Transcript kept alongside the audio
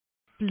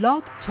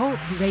Blog Talk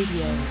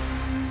Radio.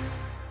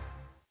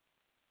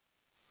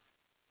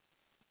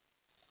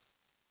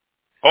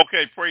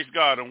 Okay, praise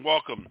God and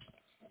welcome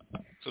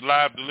to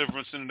Live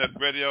Deliverance Internet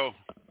Radio.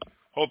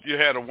 Hope you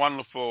had a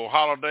wonderful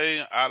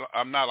holiday.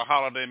 I'm not a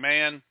holiday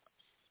man.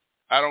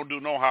 I don't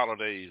do no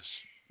holidays,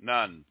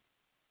 none.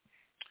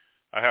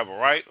 I have a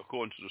right,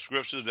 according to the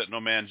scriptures, that no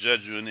man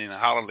judge you in any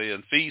holiday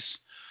and feast.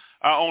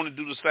 I only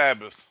do the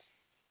Sabbath,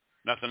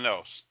 nothing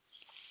else.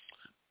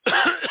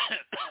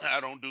 I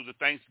don't do the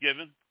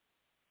Thanksgiving.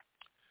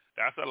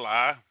 That's a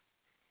lie.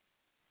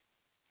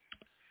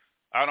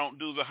 I don't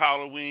do the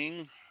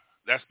Halloween.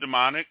 That's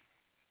demonic.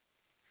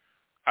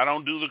 I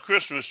don't do the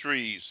Christmas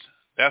trees.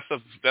 That's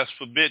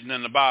forbidden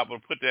in the Bible.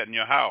 Put that in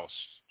your house,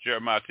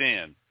 Jeremiah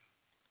 10.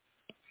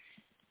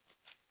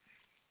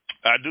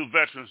 I do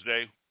Veterans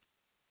Day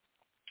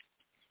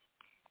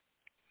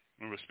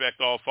and respect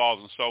all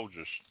fallen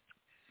soldiers.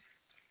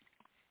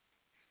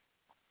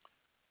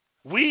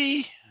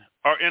 We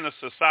are in a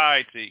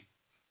society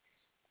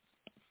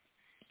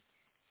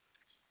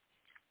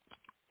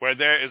where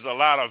there is a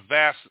lot of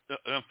vast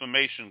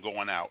information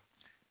going out.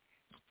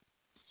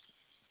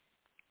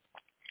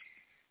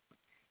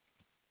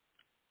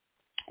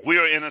 We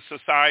are in a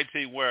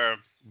society where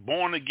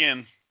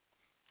born-again,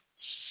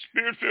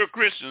 spirit-filled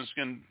Christians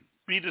can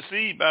be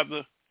deceived by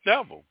the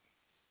devil.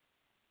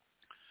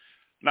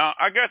 Now,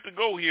 I got to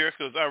go here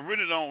because I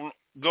really don't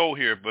go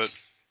here, but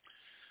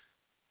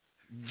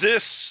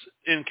this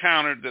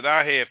encounter that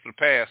I had for the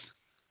past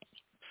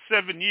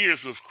 7 years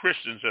with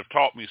Christians have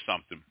taught me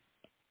something.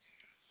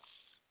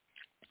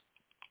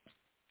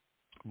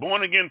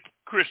 Born-again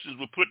Christians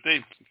will put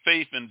their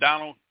faith in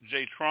Donald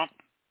J. Trump,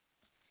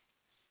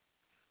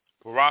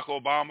 Barack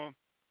Obama,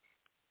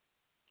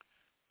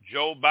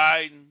 Joe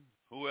Biden,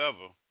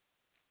 whoever.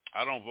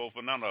 I don't vote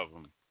for none of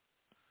them.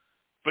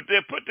 But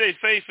they'll put their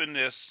faith in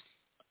this,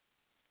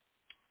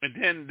 and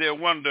then they'll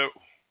wonder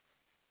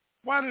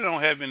why they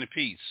don't have any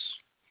peace.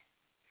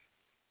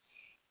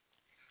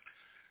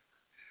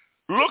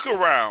 Look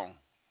around.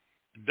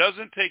 It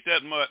doesn't take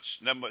that much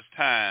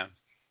time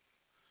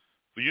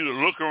for you to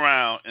look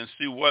around and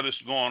see what is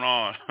going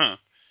on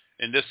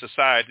in this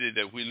society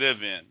that we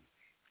live in.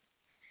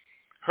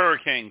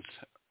 Hurricanes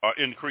are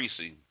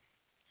increasing.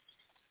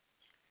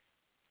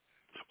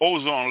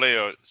 Ozone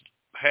layer is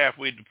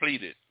halfway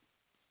depleted.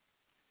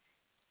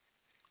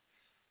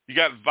 You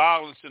got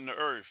violence in the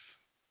earth.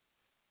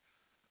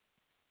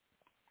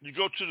 You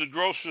go to the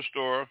grocery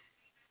store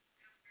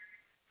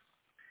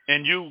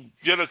and you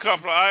get a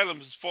couple of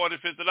items, it's $40,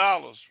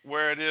 $50,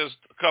 where it is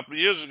a couple of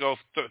years ago,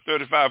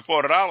 $35,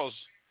 $40,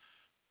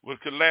 which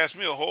could last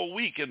me a whole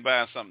week in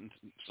buying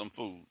some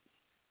food.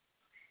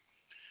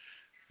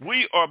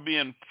 We are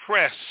being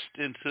pressed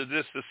into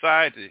this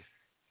society.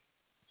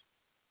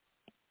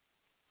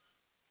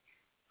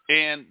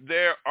 And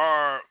there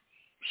are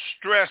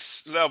stress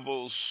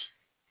levels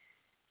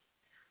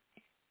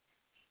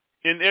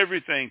in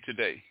everything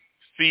today.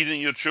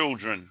 Feeding your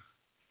children,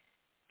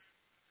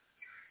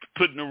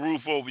 putting a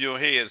roof over your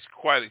head is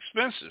quite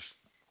expensive.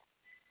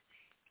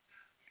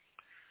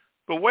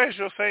 But where's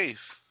your faith?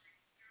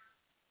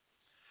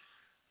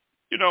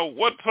 You know,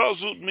 what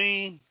puzzled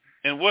me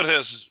and what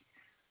has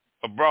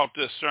brought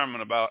this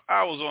sermon about,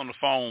 I was on the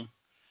phone,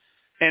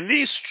 and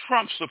these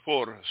Trump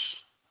supporters,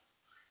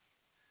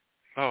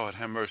 oh,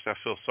 have mercy, I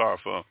feel sorry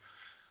for them,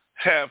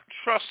 have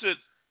trusted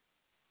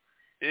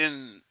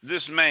in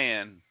this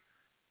man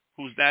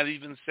who's not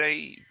even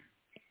saved.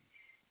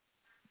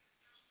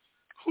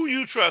 Who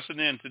you trusting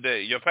in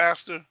today? Your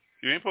pastor?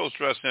 You ain't supposed to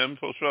trust him. You're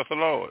supposed to trust the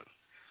Lord.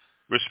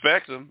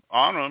 Respect him,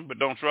 honor him, but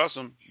don't trust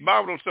him. The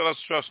Bible don't tell us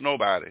to trust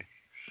nobody.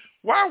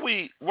 Why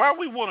we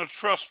want to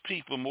trust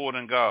people more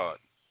than God?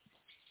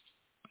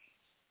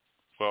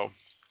 Well,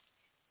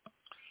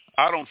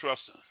 I don't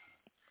trust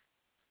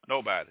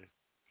nobody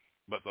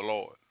but the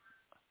Lord.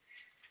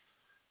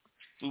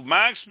 Through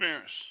my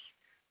experience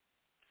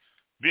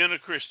being a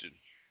Christian,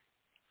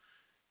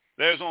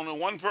 there's only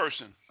one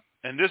person,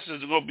 and this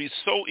is going to be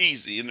so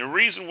easy. And the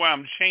reason why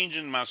I'm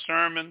changing my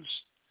sermons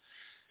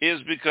is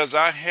because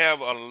I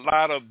have a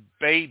lot of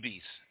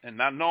babies,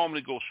 and I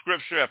normally go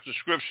scripture after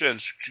scripture,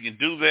 and you can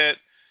do that.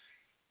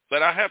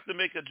 But I have to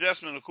make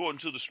adjustment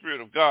according to the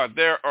Spirit of God.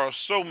 There are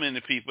so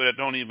many people that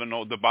don't even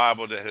know the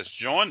Bible that has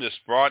joined this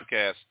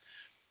broadcast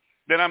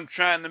that I'm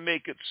trying to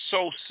make it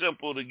so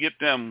simple to get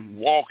them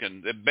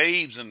walking. They're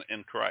babes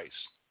in Christ.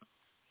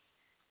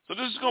 So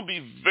this is going to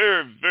be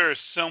very, very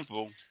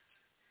simple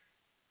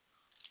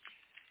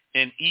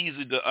and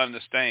easy to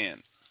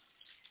understand.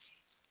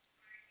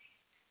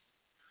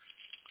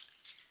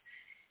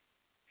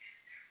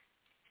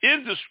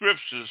 In the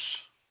scriptures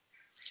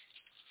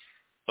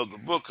of the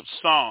book of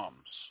Psalms,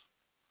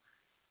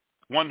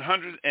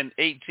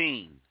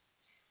 118,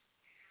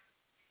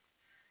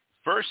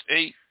 verse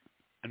 8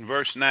 and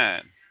verse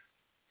 9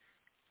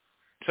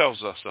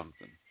 tells us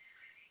something.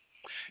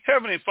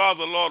 Heavenly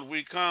Father, Lord,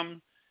 we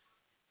come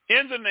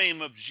in the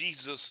name of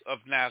Jesus of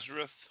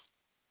Nazareth,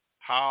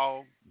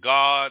 how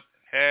God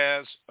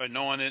has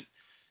anointed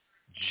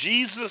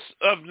Jesus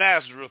of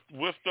Nazareth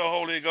with the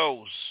Holy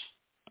Ghost,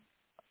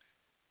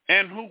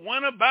 and who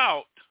went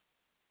about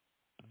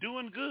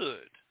doing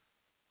good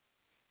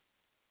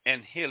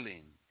and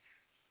healing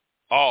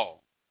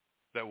all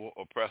that were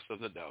oppressed of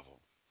the devil.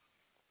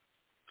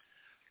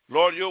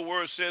 Lord, your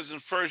word says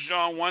in 1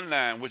 John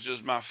 1:9, which is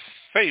my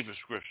favorite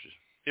scripture,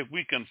 if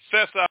we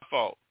confess our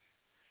fault,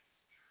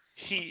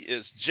 he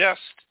is just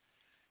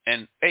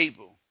and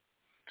able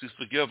to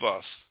forgive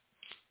us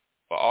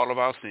for all of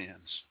our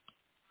sins.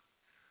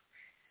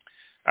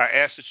 I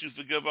ask that you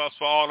forgive us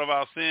for all of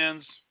our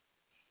sins.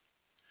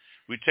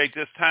 We take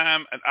this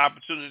time and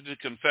opportunity to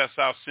confess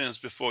our sins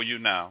before you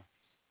now.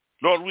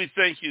 Lord, we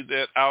thank you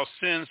that our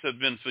sins have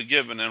been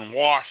forgiven and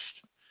washed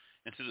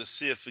into the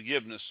sea of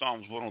forgiveness,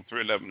 Psalms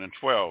 103, 11, and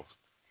 12.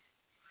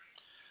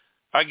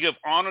 I give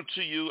honor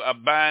to you. I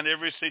bind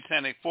every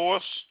satanic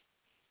force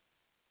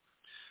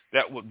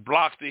that would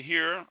block the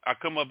hearer. I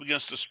come up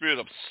against the spirit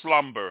of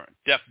slumber,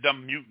 deaf,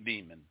 dumb, mute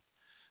demon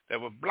that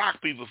would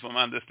block people from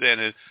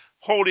understanding.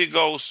 Holy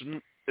Ghost,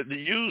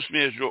 use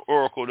me as your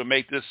oracle to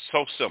make this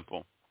so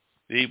simple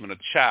that even a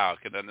child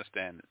can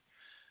understand it.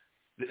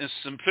 The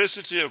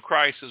simplicity of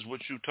Christ is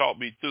what you taught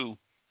me through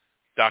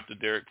Dr.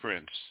 Derek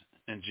Prince.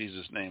 In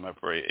Jesus' name I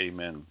pray,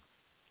 amen.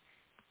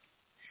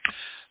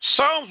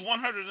 Psalms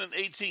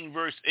 118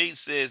 verse 8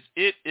 says,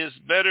 it is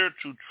better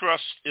to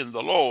trust in the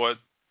Lord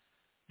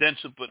than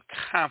to put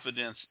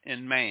confidence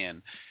in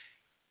man.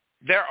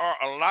 There are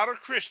a lot of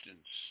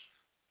Christians,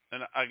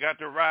 and I got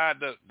to ride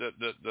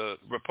the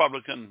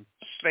Republican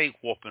slave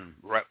whooping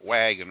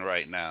wagon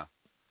right now.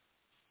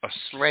 A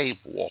slave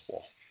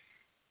whooper,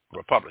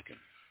 Republican.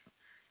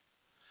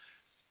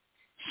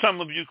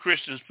 Some of you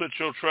Christians put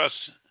your trust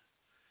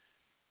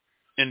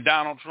in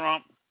Donald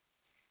Trump.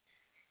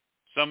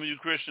 Some of you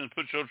Christians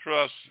put your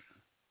trust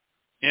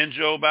in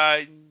Joe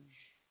Biden.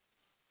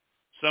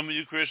 Some of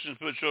you Christians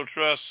put your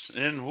trust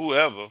in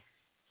whoever,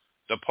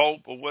 the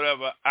Pope or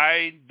whatever.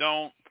 I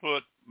don't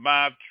put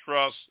my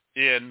trust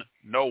in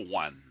no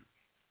one.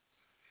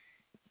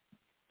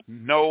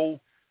 No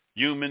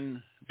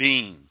human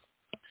being.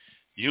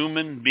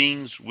 Human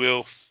beings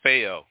will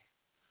fail.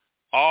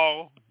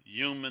 All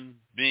human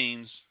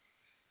beings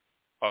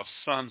are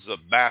sons of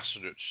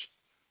bastards,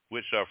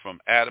 which are from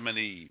Adam and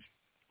Eve.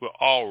 We're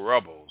all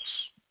rebels.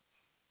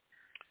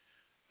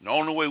 The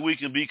only way we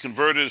can be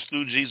converted is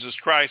through Jesus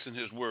Christ and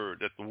his word,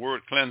 that the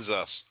word cleanses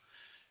us.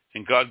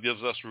 And God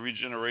gives us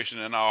regeneration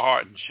in our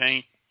heart and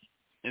change.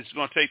 It's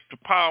going to take the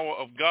power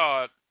of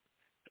God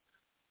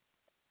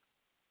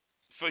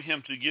for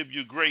him to give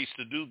you grace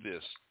to do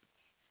this.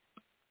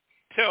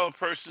 Tell a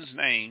person's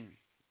name,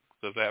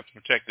 because I have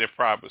to protect their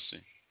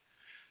privacy.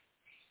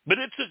 But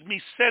it took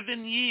me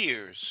 7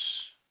 years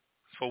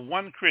for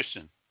one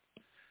Christian,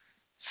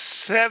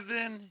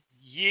 7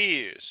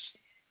 years,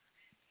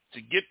 to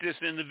get this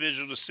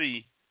individual to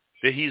see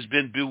that he's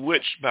been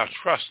bewitched by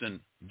trusting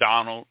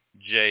Donald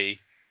J.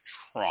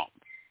 Trump.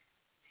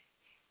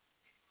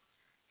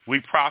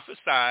 We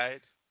prophesied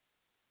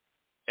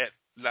at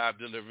Live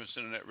Deliverance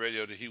Internet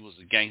Radio that he was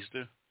a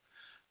gangster.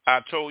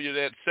 I told you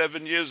that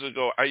 7 years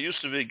ago. I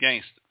used to be a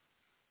gangster,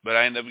 but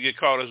I never get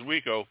caught as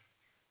Rico.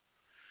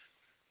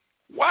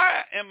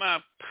 Why am I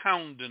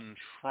pounding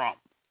Trump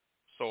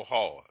so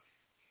hard?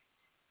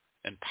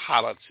 And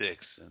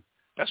politics, and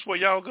that's where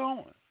y'all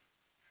going.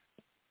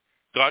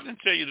 God didn't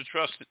tell you to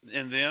trust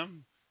in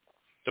them.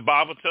 The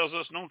Bible tells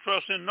us don't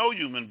trust in no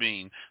human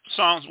being.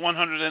 Psalms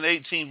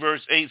 118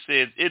 verse 8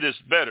 says, it is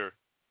better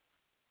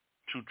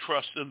to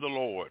trust in the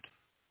Lord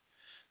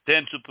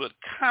than to put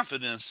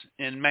confidence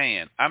in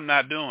man. I'm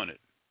not doing it.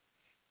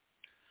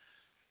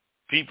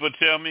 People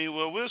tell me,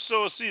 well, we'll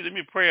sow a seed. Let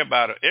me pray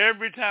about it.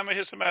 Every time I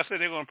hear somebody say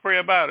they're going to pray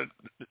about it,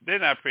 they're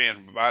not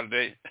praying about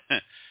it.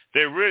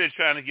 They're really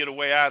trying to get a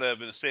way out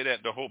of it and say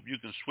that to hope you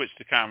can switch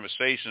the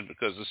conversation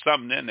because there's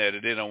something in there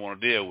that they don't want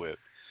to deal with.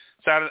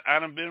 So I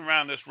done been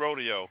around this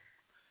rodeo.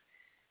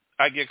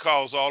 I get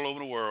calls all over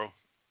the world.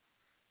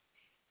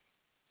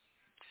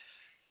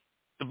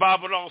 The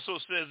Bible also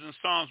says in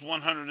Psalms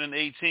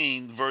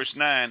 118, verse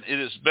 9, it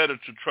is better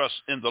to trust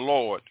in the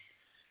Lord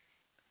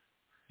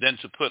than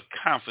to put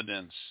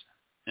confidence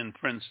in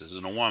princes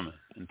and a woman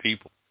and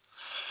people.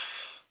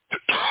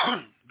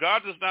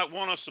 God does not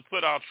want us to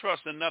put our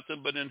trust in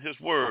nothing but in his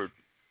word.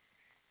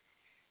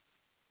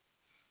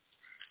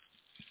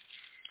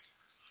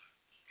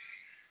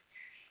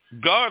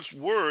 God's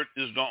word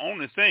is the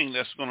only thing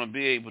that's going to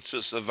be able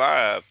to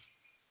survive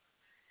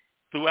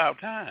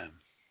throughout time.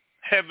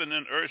 Heaven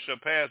and earth shall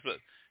pass, but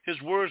his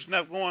word's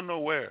not going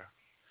nowhere.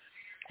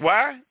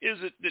 Why is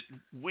it that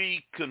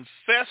we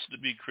confess to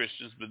be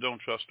Christians but don't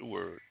trust the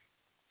word?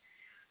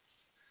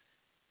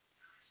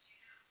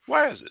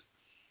 Why is it?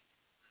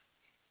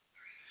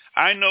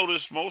 I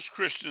notice most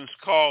Christians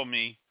call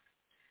me,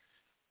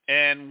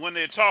 and when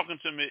they're talking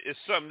to me, it's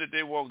something that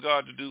they want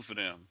God to do for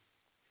them.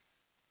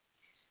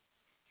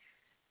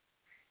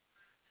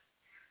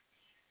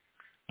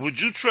 Would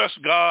you trust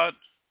God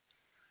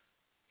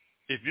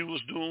if you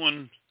was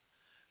doing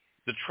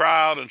the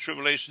trial and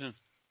tribulation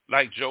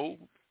like Job?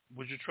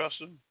 Would you trust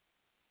him?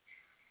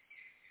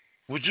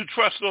 Would you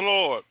trust the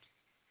Lord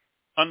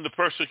under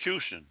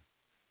persecution?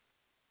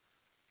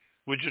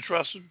 Would you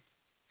trust him?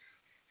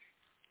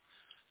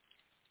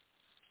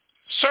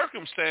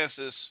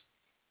 Circumstances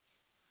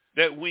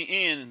that we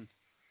in,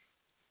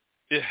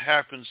 it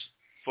happens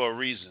for a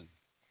reason.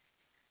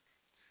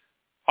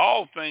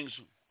 All things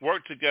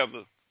work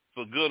together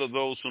for good of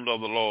those who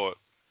love the Lord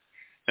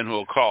and who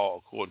are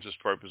called according to his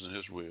purpose and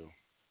his will.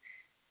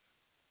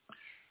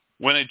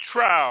 When a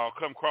trial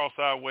comes across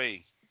our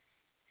way,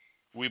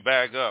 we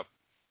back up.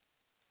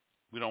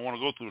 We don't want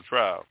to go through a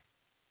trial.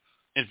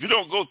 If you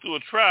don't go through a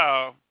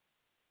trial,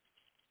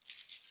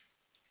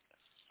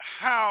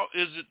 how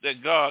is it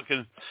that God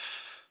can,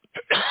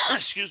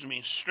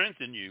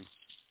 strengthen you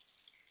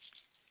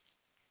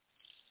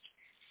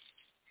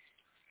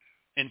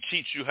and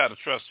teach you how to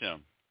trust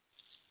him?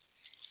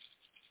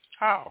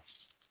 How?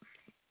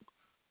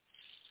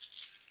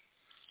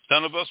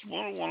 None of us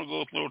want to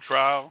go through a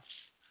trial.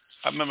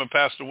 I remember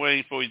Pastor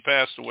Wayne, before he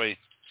passed away,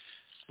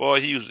 boy,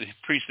 he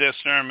preached that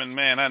sermon,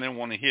 man, I didn't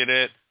want to hear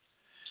that.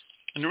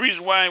 And the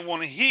reason why I didn't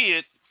want to hear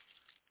it,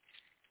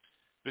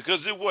 because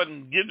it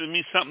wasn't giving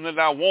me something that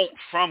I want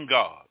from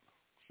God.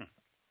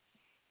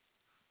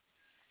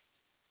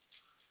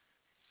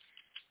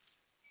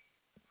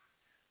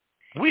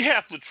 We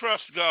have to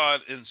trust God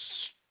in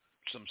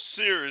some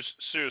serious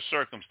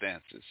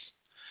circumstances.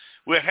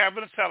 We're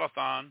having a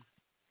telethon.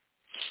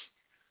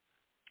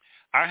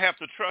 I have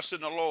to trust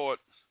in the Lord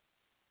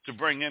to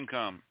bring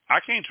income. I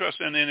can't trust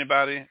in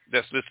anybody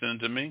that's listening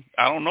to me.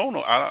 I don't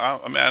know.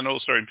 I mean, I know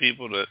certain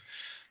people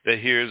that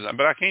hears,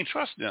 but I can't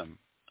trust them.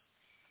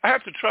 I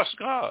have to trust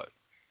God.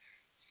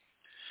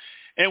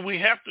 And we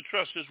have to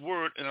trust his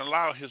word and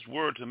allow his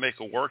word to make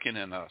a working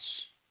in us.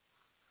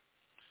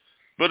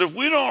 But if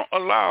we don't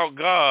allow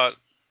God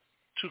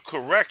to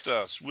correct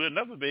us, we'll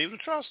never be able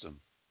to trust him.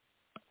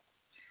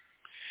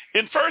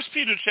 In 1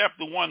 Peter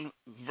chapter 1,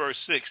 verse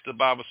 6, the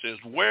Bible says,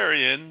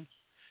 wherein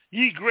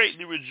ye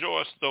greatly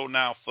rejoice, though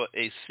now for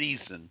a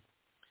season,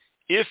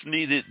 if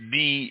needed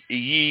be,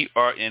 ye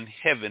are in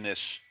heaviness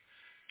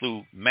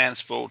through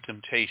manifold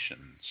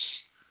temptations,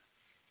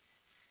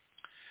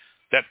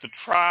 that the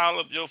trial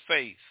of your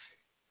faith,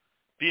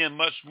 being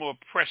much more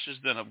precious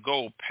than of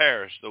gold,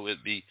 perish, though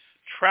it be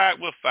tried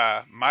with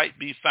fire, might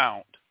be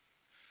found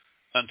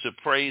unto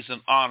praise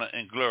and honor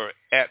and glory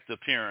at the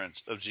appearance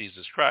of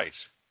Jesus Christ,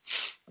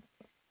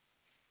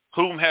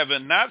 whom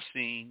having not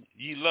seen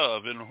ye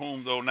love, in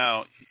whom though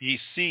now ye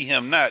see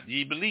him not,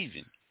 ye believe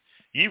in.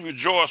 Ye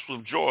rejoice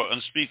with joy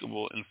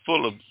unspeakable and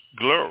full of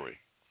glory.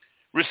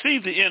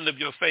 Receive the end of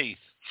your faith,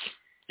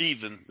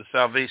 even the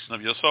salvation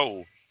of your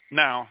soul.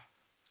 Now,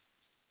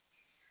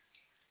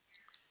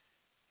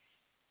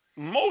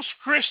 most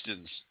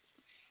Christians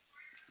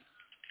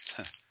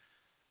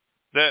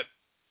that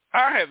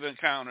I have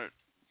encountered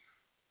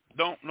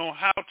don't know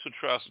how to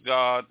trust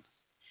God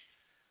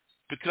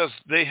because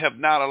they have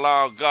not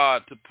allowed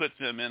God to put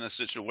them in a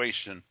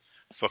situation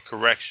for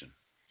correction.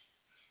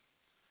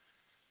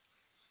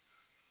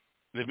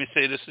 Let me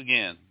say this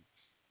again.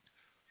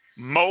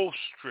 Most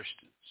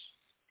Christians,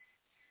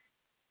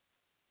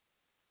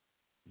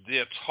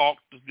 they'll talk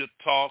the good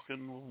talk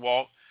and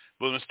walk,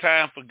 but when it's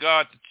time for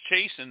God to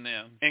chasten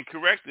them and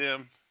correct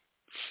them,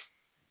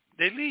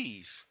 they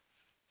leave.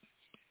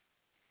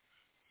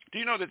 Do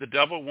you know that the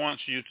devil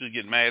wants you to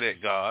get mad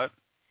at God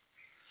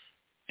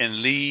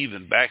and leave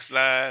and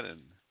backslide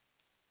and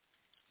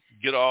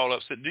get all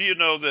upset? Do you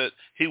know that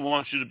he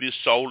wants you to be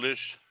soulish?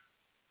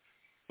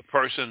 A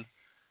person,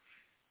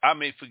 I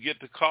may forget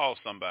to call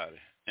somebody,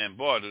 and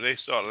boy, do they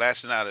start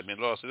lashing out at me.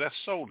 Lord said, that's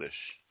soulish.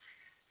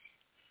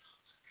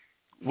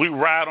 We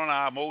ride on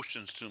our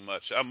emotions too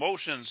much.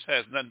 Emotions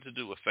has nothing to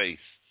do with faith.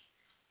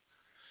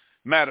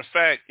 Matter of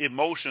fact,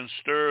 emotion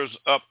stirs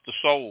up the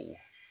soul,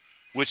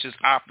 which is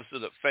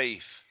opposite of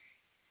faith.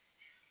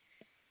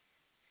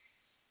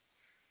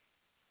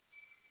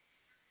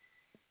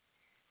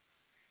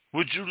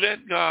 Would you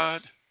let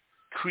God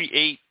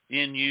create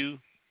in you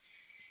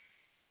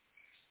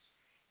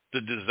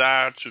the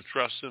desire to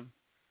trust him?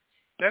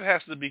 That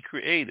has to be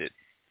created.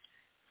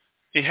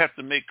 You have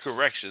to make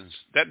corrections.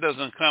 That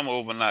doesn't come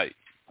overnight.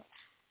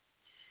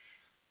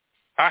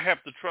 I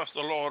have to trust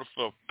the Lord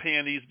for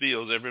paying these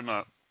bills every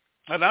month.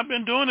 And I've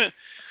been doing it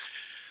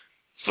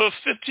for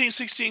 15,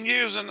 16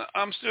 years, and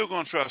I'm still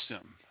going to trust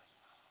him.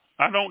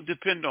 I don't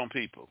depend on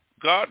people.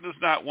 God does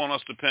not want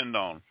us to depend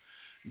on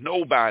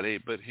nobody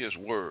but his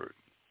word.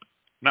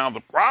 Now,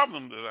 the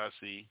problem that I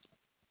see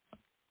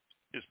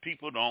is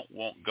people don't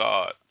want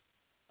God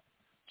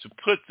to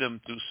put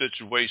them through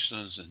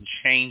situations and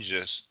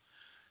changes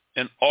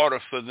in order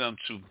for them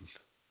to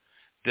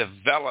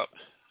develop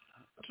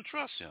to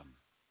trust him.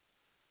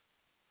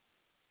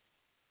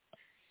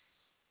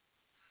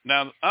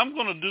 Now, I'm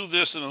going to do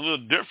this in a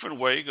little different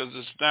way because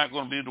it's not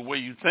going to be the way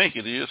you think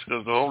it is,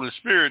 because the Holy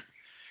Spirit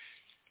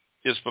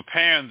is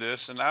preparing this,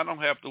 and I don't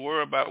have to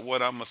worry about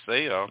what I'm going to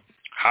say or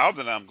how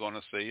that I'm going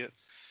to say it.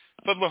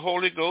 But the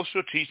Holy Ghost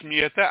will teach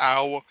me at the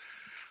hour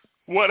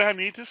what I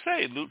need to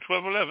say. Luke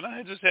 12:11.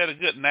 I just had a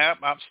good nap.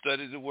 I've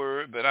studied the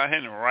word, but I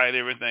had to write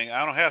everything.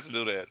 I don't have to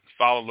do that.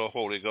 Follow the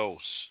Holy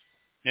Ghost.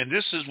 And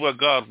this is what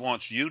God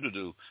wants you to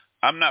do.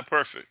 I'm not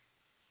perfect.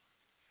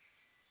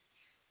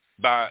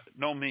 By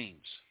no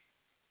means.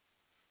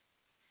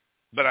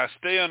 But I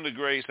stay under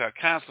grace. I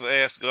constantly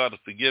ask God to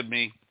forgive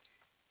me.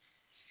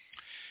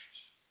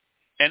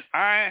 And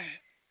I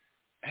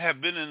have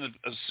been in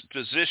a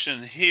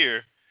position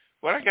here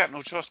where I got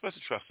no choice but to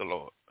trust the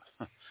Lord.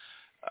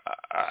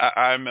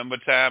 I remember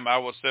a time I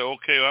would say,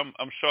 okay,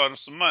 I'm short of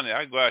some money.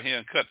 I go out here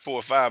and cut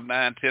 4, 5,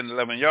 9, 10,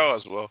 11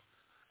 yards. Well,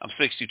 I'm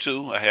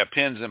 62. I have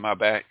pins in my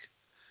back.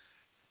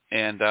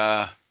 And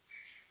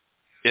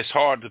it's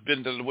hard to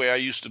bend the way I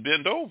used to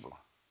bend over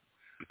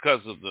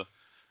because of the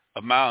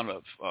amount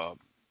of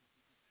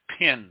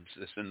pins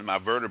that's in my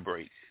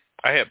vertebrae.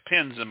 I have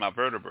pins in my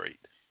vertebrae.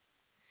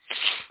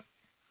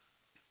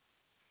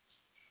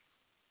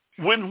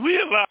 When we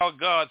allow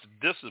God's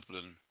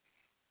discipline,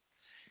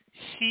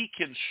 he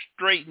can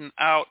straighten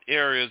out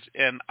areas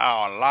in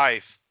our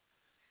life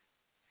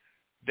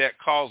that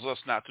cause us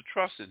not to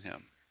trust in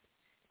him.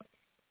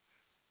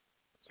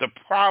 The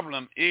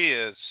problem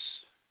is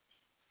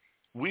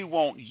we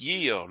won't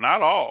yield,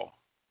 not all,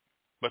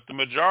 but the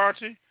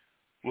majority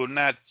will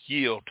not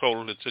yield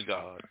totally to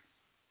God.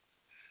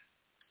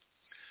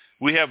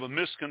 We have a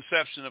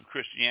misconception of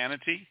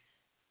Christianity.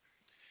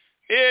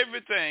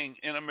 Everything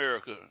in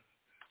America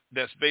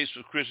that's based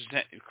with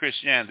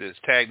Christianity is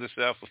tagged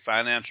itself with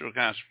financial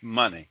accounts,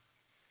 money.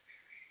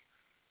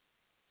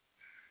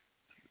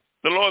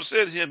 The Lord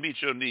said he'll meet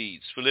your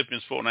needs,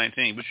 Philippians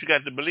 4:19, but you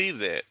got to believe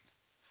that.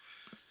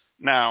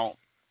 Now,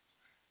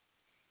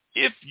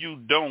 if you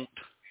don't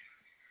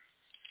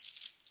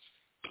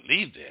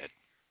believe that,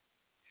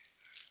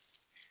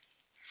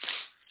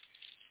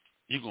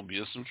 you're going to be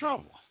in some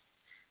trouble.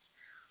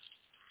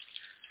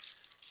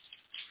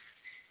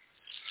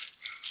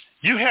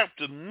 You have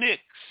to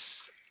mix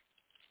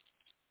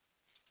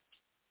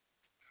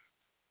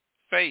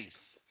faith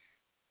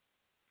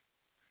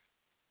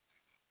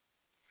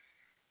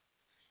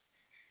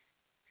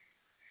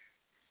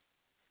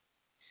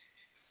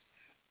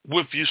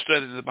with you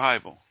study the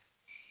Bible.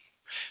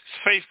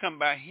 Faith comes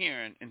by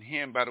hearing, and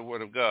hearing by the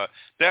word of God.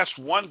 That's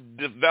one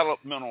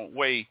developmental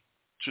way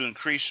to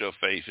increase your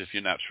faith if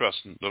you're not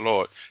trusting the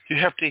Lord. You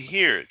have to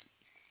hear it.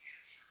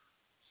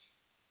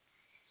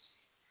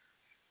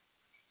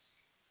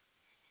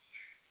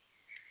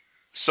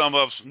 Some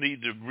of us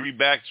need to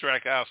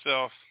re-backtrack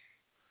ourselves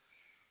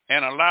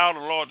and allow the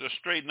Lord to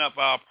straighten up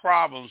our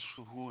problems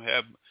who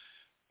have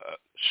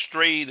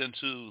strayed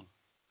into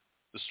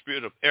the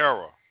spirit of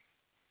error.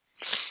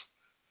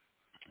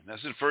 And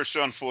that's in 1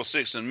 John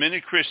 4:6. And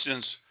many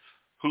Christians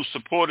who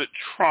supported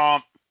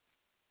Trump,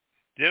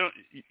 you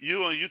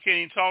can't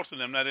even talk to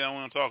them now. They don't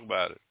want to talk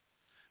about it.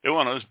 They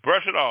want to just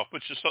brush it off.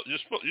 But you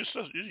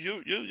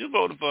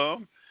voted for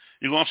him.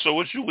 You're going to sow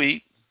what you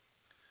reap.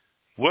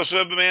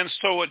 Whatsoever man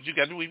soweth, you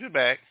got to reap it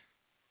back.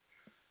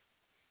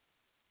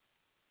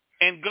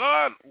 And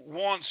God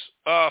wants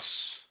us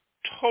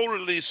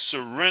totally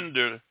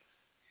surrender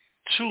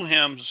to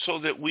him so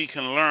that we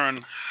can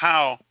learn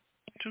how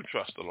to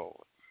trust the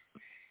Lord.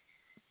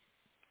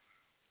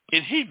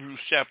 In Hebrews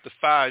chapter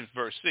 5,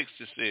 verse 6,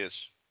 it says,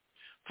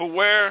 for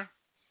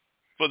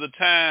the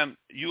time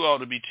you ought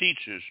to be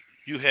teachers,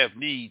 you have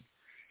need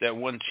that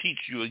one teach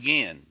you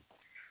again,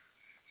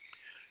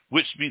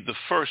 which be the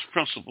first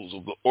principles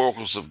of the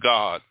oracles of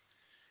God,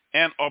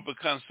 and are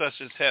become such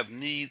as have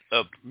need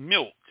of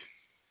milk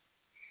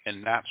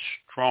and not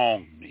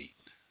strong meat.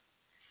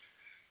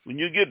 When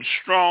you get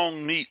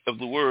strong meat of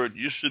the word,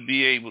 you should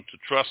be able to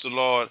trust the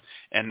Lord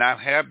and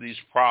not have these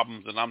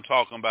problems. And I'm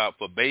talking about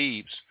for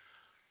babes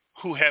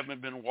who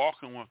haven't been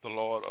walking with the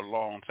Lord a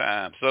long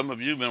time. Some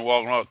of you have been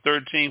walking on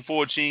 13,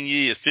 14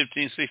 years,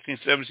 15, 16,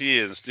 17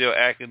 years, and still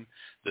acting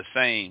the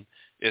same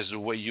as the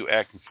way you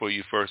acted before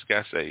you first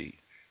got saved.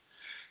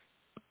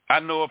 I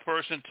know a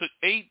person took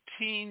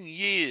 18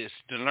 years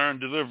to learn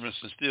deliverance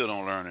and still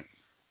don't learn it.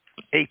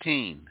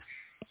 18.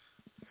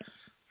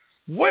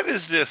 What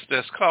is this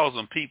that's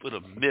causing people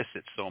to miss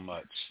it so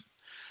much?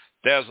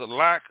 There's a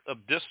lack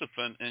of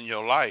discipline in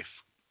your life.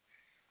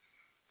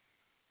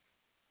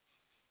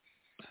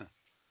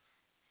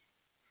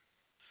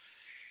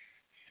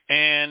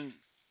 And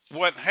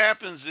what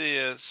happens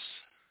is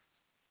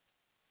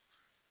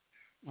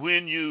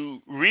when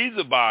you read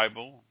the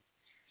Bible,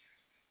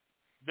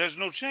 there's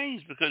no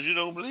change because you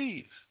don't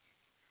believe.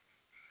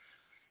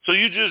 So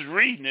you're just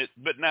reading it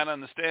but not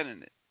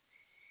understanding it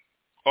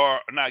or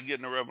not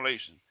getting a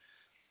revelation.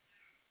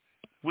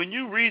 When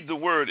you read the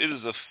word, it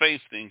is a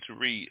faith thing to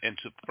read and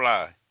to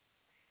apply.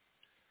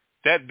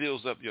 That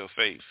builds up your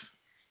faith.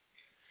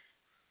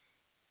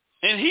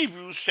 In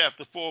Hebrews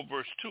chapter 4,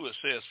 verse 2, it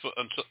says, for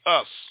unto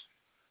us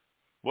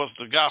was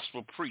the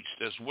gospel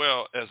preached as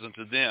well as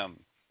unto them,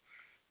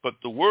 but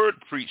the word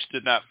preached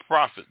did not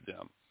profit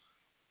them,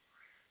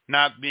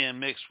 not being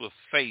mixed with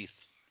faith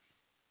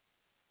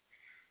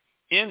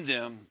in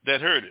them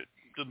that heard it.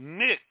 To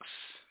mix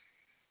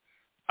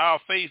our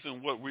faith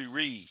in what we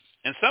read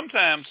And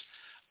sometimes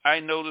I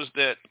notice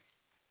that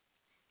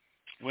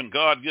when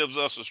God gives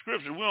us a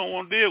scripture, we don't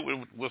want to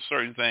deal with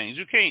certain things.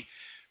 You can't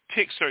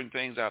pick certain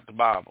things out the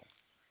Bible.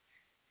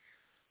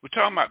 We're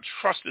talking about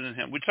trusting in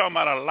him. We're talking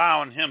about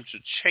allowing him to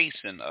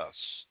chasten us,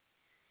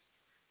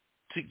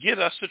 to get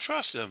us to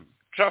trust him.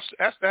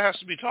 That has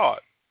to be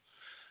taught.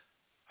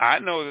 I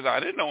know that I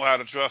didn't know how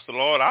to trust the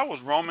Lord. I was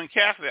Roman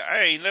Catholic.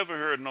 I ain't never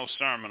heard no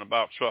sermon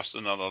about trusting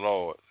in the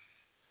Lord.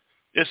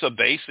 It's a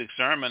basic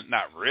sermon.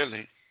 Not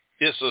really.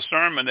 It's a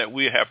sermon that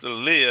we have to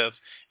live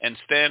and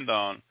stand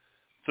on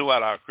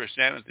throughout our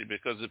Christianity,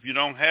 because if you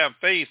don't have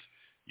faith,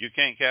 you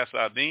can't cast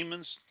out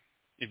demons.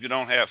 If you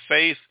don't have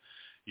faith,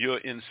 you're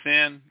in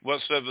sin.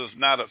 Whatsoever is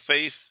not of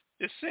faith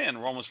is sin,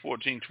 Romans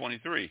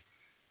 14:23.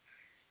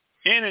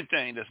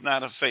 Anything that's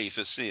not of faith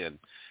is sin.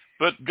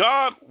 But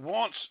God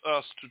wants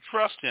us to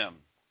trust him.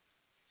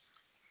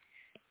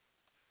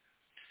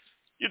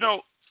 You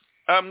know,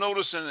 I'm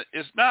noticing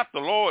it's not the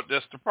Lord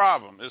that's the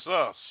problem. It's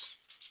us.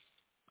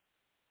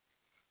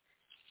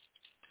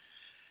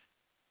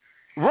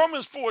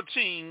 Romans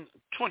 14:23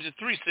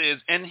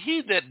 says, and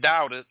he that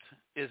doubteth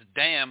is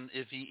damned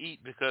if he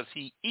eat, because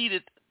he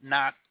eateth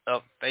not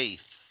of faith.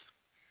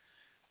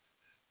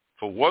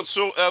 For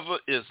whatsoever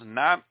is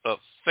not of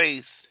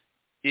faith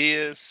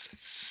is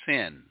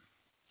sin.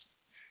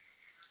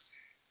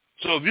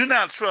 So if you're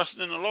not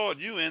trusting in the Lord,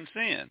 you're in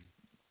sin.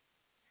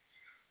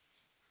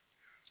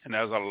 And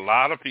there's a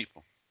lot of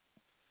people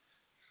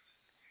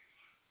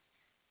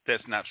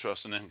that's not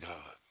trusting in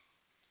God.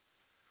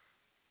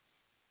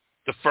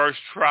 The first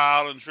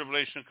trial and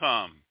tribulation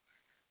come.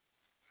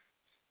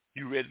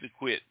 You ready to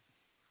quit.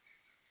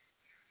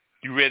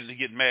 You ready to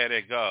get mad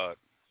at God.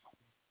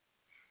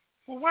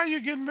 Well, why are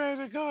you getting mad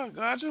at God?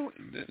 God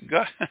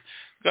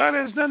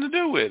has nothing to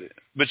do with it.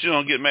 But you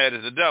don't get mad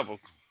at the devil,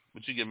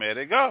 but you get mad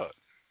at God.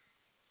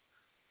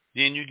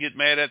 Then you get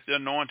mad at the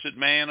anointed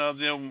man or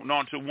the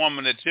anointed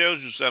woman that tells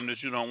you something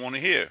that you don't want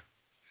to hear.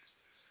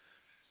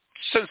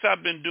 Since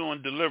I've been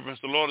doing deliverance,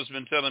 the Lord has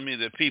been telling me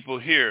that people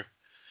here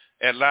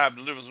at Live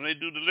Deliverance, when they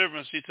do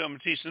deliverance, he tells me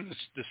to teach them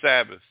the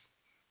Sabbath.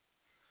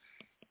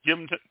 Give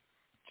them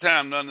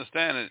time to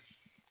understand it.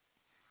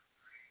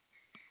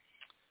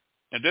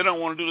 If they don't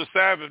want to do the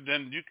Sabbath,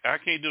 then I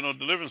can't do no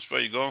deliverance for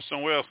you. Go on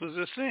somewhere else.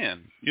 It's a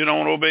sin. You don't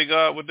want to obey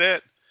God with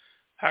that?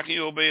 How can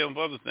you obey him with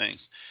other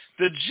things?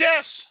 The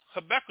just,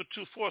 Habakkuk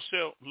 2:4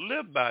 said,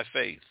 live by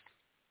faith.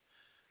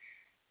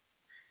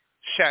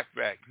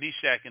 Shadrach,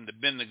 Meshach, and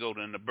Abednego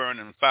in the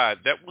burning fire.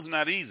 That was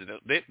not easy.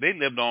 They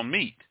lived on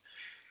meat.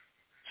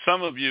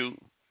 Some of you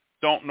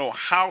don't know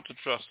how to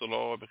trust the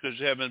Lord because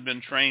you haven't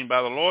been trained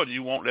by the Lord.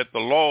 You won't let the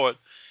Lord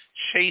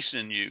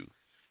chasten you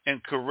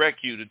and correct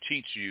you to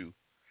teach you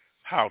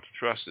how to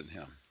trust in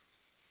him.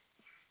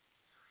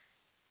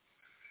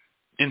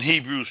 In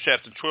Hebrews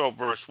chapter 12,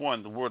 verse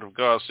 1, the word of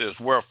God says,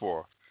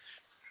 wherefore,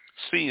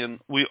 seeing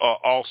we are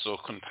also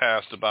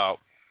compassed about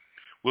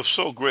with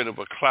so great of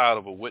a cloud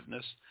of a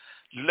witness,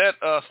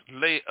 let us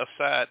lay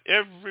aside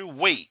every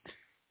weight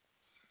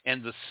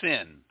and the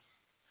sin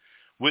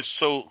which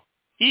so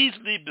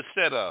easily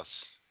beset us,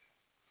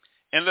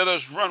 and let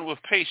us run with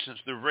patience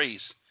the race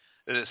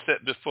that is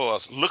set before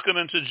us, looking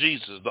unto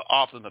Jesus, the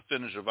author and the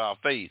finisher of our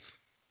faith.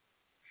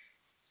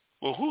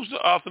 Well, who's the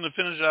author and the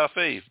finisher of our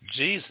faith?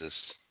 Jesus.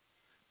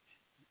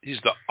 He's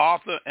the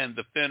author and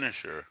the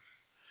finisher.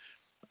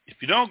 If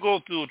you don't go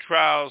through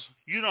trials,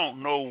 you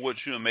don't know what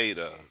you're made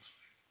of.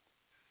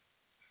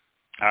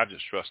 I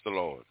just trust the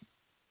Lord.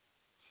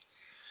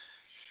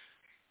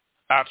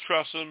 I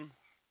trust him,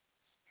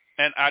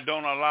 and I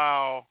don't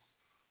allow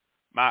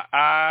my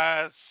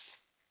eyes,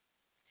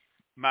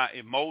 my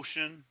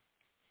emotion,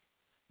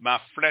 my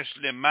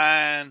fleshly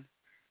mind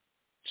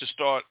to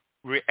start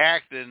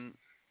reacting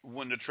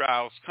when the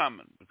trial's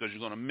coming, because you're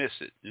going to miss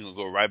it. You're going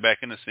to go right back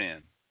into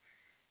sin.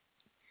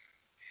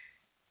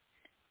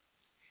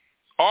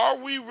 Are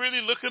we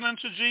really looking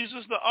unto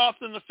Jesus, the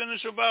author and the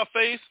finisher of our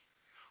faith,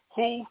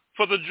 who,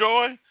 for the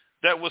joy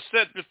that was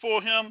set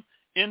before him,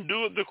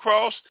 endured the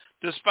cross,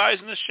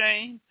 despising the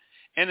shame,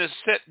 and is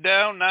set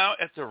down now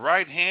at the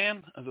right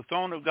hand of the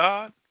throne of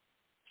God?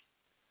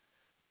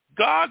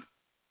 God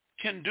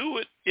can do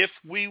it if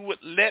we would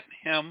let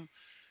him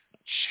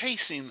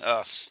chasten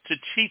us, to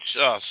teach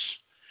us,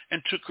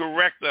 and to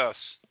correct us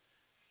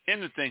in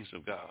the things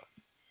of God.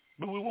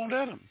 But we won't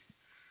let him.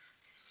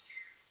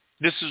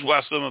 This is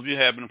why some of you are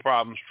having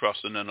problems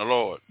trusting in the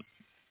Lord.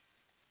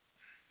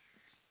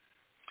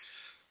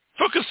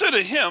 For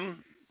consider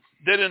him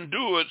that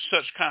endured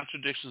such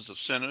contradictions of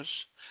sinners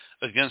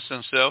against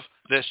himself,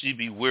 lest ye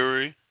be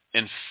weary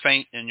and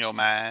faint in your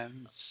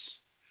minds.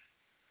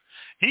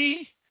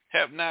 He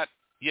have not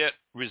yet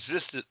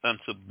resisted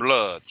unto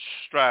blood,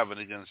 striving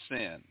against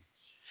sin.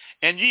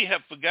 And ye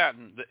have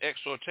forgotten the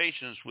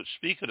exhortations which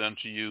speaketh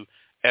unto you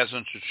as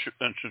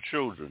unto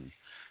children.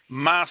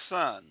 My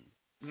son,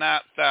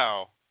 not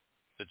thou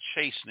the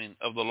chastening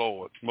of the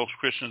Lord. Most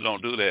Christians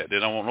don't do that. They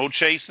don't want no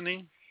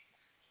chastening.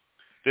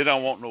 They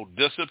don't want no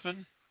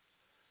discipline.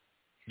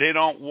 They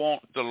don't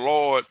want the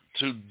Lord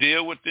to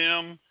deal with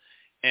them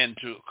and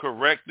to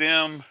correct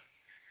them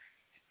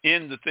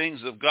in the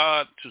things of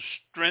God to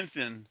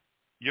strengthen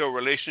your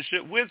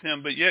relationship with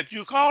him, but yet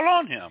you call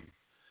on him.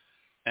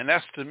 And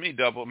that's, to me,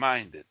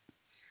 double-minded.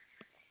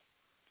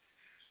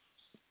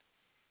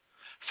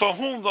 For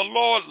whom the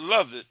Lord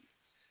loveth,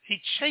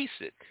 he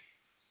chaseth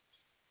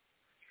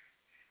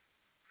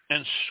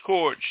and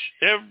scourge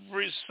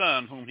every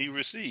son whom he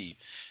received.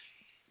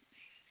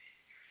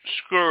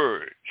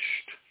 Scourged.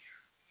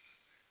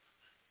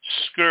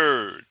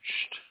 Scourged.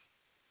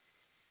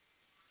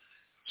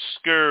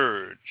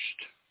 Scourged.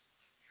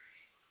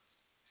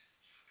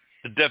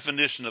 The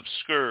definition of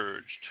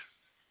scourged.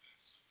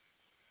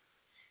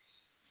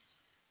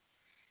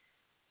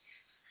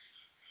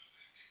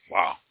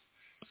 Wow.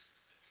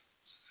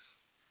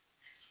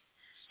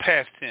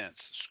 Past tense,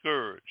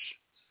 scourge.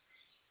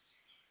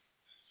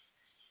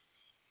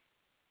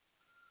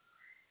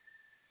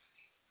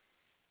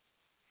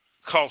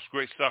 Cause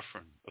great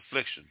suffering,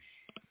 affliction.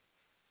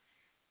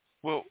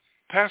 Well,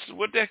 Pastor,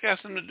 what that got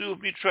something to do with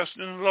me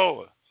trusting in the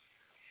Lord?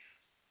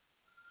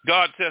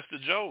 God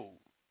tested Job.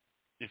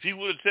 If he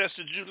would have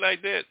tested you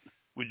like that,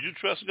 would you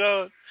trust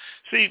God?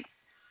 See,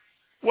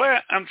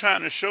 what I'm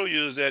trying to show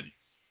you is that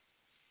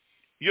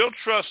your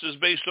trust is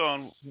based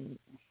on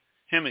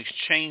him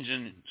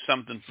exchanging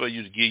something for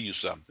you to give you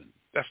something.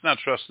 That's not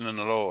trusting in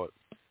the Lord.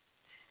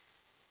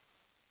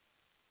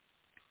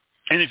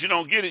 And if you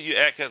don't get it, you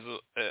act as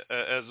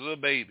a little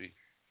baby.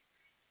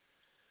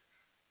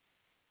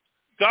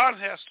 God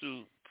has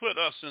to put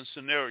us in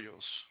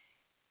scenarios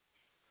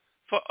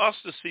for us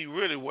to see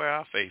really where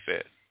our faith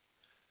at.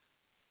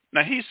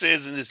 Now, he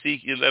says in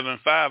Ezekiel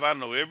 11:5, I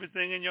know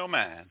everything in your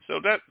mind. So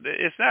that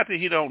it's not that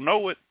he don't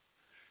know it,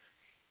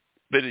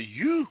 but if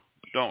you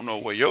don't know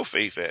where your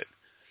faith at,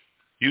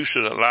 you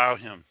should allow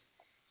him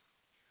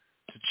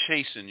to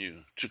chasten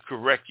you, to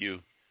correct you,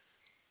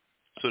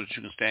 so that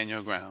you can stand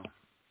your ground.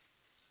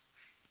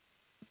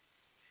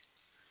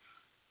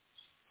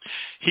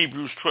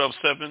 Hebrews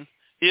 12:7,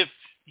 if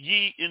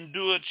ye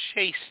endure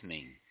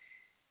chastening.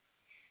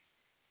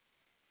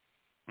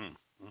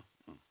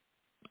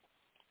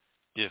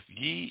 If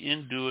ye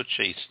endure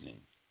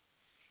chastening.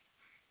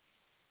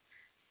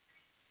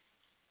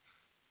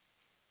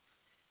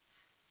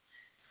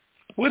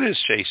 What is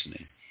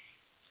chastening?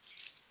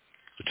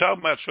 We're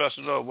talking about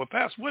trusting the Lord. Well,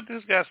 Pastor, what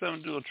this got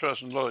something to do with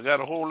trusting the Lord? It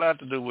got a whole lot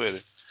to do with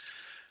it.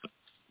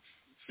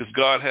 If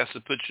God has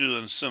to put you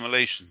in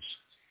simulations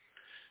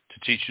to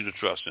teach you to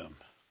trust him.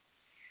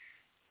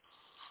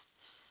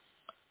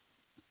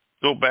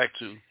 Go back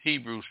to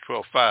Hebrews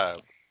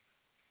 12:5.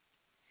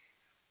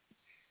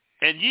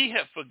 And ye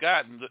have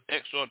forgotten the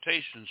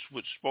exhortations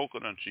which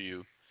spoken unto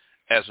you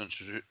as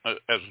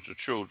unto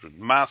children.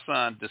 My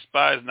son,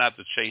 despise not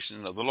the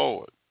chastening of the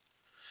Lord.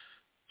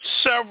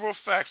 Several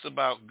facts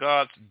about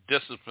God's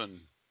discipline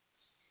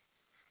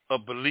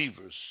of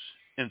believers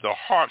in the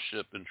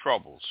hardship and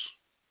troubles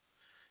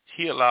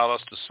he allowed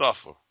us to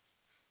suffer.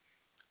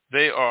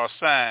 They are a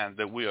sign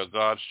that we are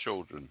God's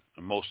children,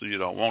 and most of you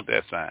don't want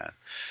that sign.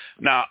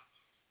 Now,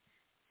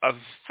 a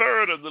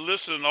third of the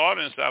listening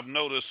audience I've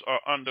noticed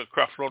are under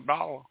Creflo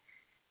Dollar,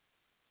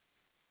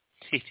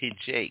 T.T.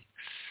 Jakes,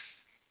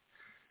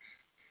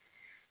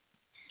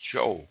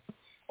 Joe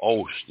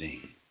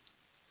Osteen,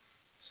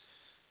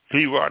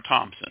 Leroy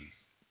Thompson.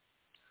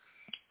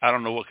 I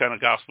don't know what kind of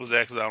gospel is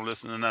that because I don't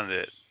listen to none of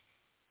that.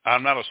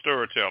 I'm not a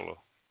storyteller.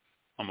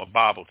 I'm a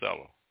Bible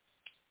teller.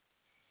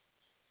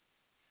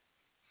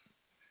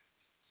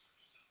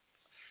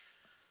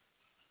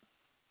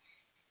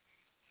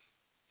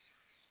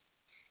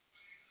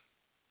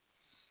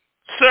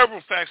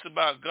 Several facts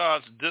about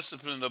God's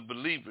discipline of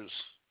believers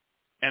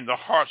and the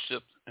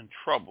hardships and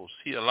troubles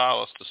he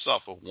allows us to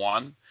suffer.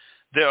 One,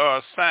 they are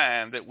a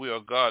sign that we are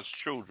God's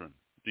children.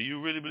 Do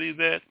you really believe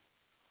that?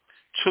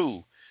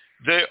 Two,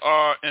 they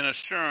are an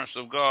assurance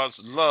of God's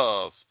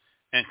love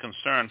and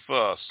concern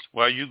for us.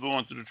 While you're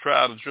going through the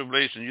trial and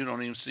tribulation, you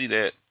don't even see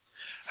that.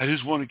 I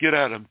just want to get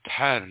out. I'm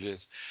tired of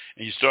this.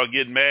 And you start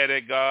getting mad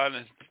at God,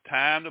 and it's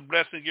time the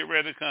blessing get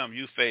ready to come.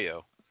 You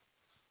fail.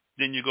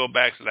 Then you go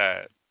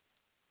backslide.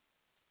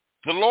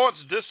 The Lord's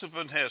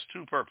discipline has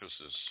two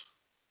purposes.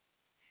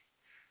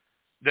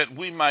 That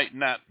we might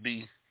not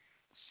be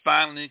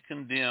finally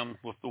condemned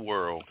with the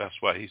world. That's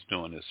why he's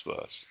doing this for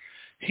us.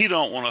 He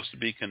don't want us to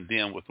be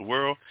condemned with the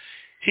world.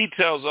 He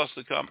tells us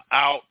to come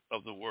out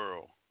of the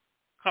world.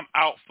 Come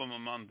out from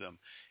among them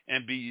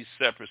and be ye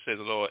separate, say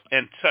the Lord,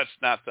 and touch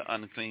not the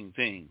unclean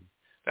thing.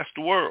 That's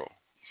the world.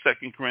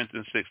 2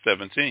 Corinthians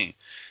 6:17.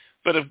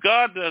 But if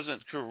God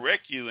doesn't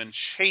correct you and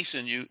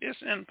chasten you,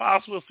 it's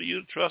impossible for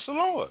you to trust the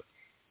Lord.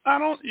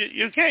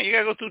 You can't. You got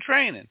to go through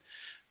training.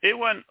 It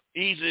wasn't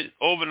easy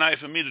overnight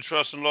for me to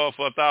trust the Lord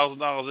for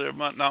 $1,000 every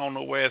month, and I don't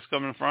know where it's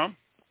coming from.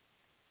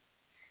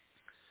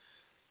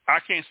 I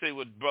can't say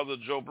what Brother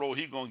Joe Blow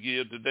he going to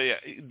give today.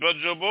 Brother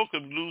Joe Blow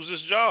could lose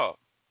his job.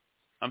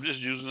 I'm just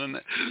using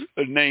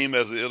a name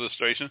as an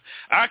illustration.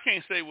 I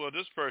can't say, well,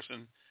 this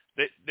person,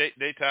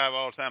 they tithe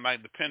all the time. I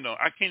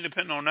can't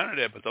depend on none of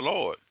that but the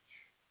Lord.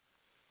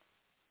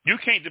 You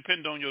can't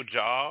depend on your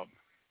job.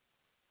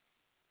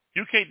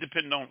 You can't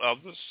depend on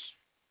others.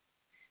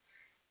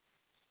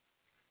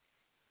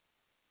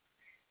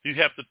 You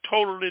have to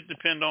totally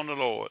depend on the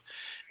Lord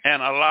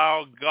and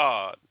allow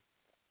God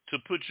to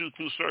put you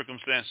through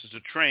circumstances to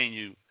train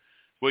you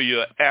where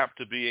you're apt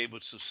to be able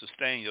to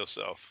sustain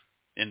yourself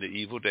in the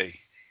evil day.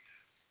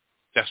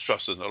 That's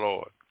trusting the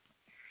Lord.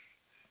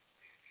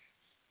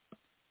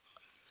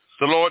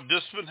 The Lord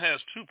discipline has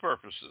two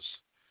purposes: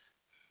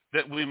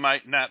 that we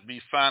might not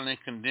be finally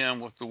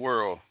condemned with the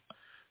world.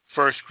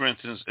 1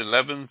 Corinthians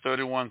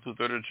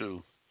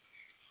 11:31-32.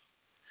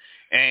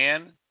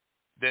 And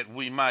that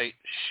we might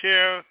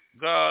share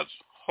God's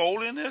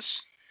holiness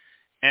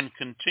and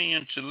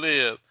continue to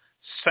live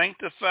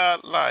sanctified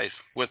life,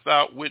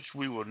 without which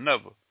we will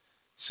never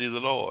see the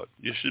Lord.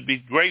 You should be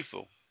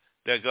grateful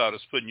that God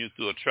is putting you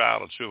through a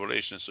trial or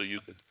tribulation so you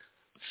can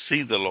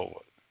see the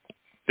Lord.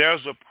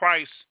 There's a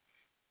price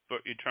for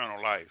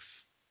eternal life.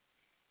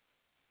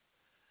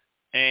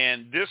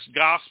 And this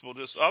gospel,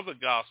 this other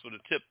gospel, the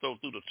tiptoe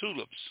through the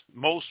tulips,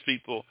 most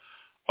people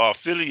are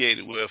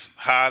affiliated with,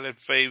 highly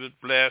favored,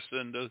 blessed,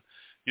 and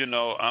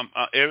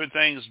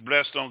everything is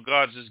blessed on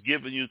God, just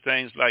giving you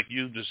things like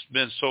you've just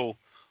been so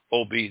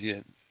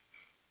obedient.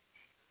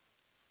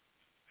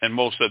 And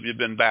most of you have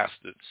been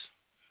bastards.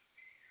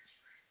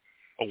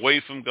 Away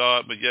from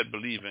God, but yet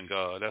believe in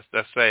God.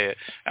 That's sad.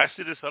 I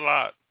see this a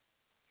lot.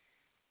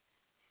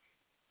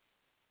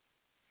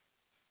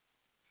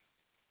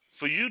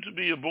 For you to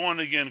be a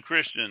born-again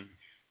Christian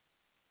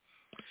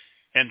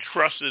and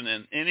trusting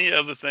in any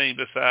other thing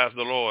besides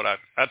the Lord, I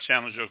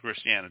challenge your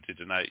Christianity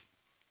tonight.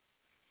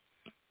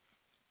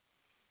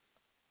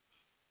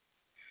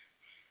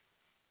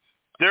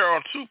 There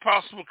are two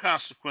possible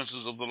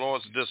consequences of the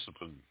Lord's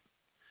discipline.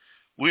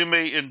 We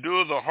may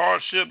endure the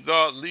hardship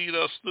God leads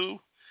us through,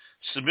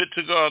 submit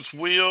to God's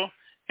will,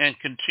 and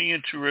continue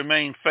to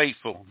remain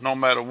faithful no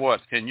matter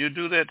what. Can you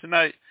do that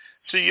tonight?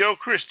 See, your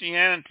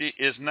Christianity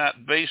is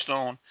not based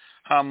on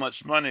how much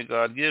money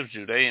God gives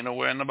you. They ain't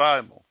nowhere in the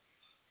Bible.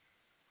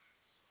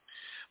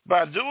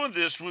 By doing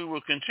this, we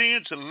will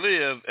continue to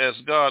live as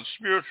God's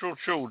spiritual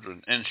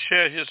children and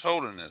share his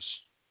holiness.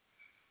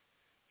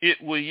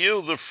 It will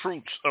yield the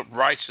fruits of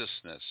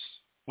righteousness.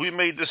 We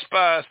may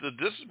despise the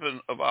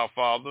discipline of our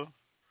Father,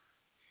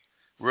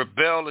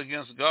 rebel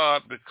against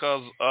God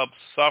because of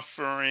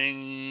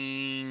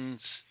sufferings,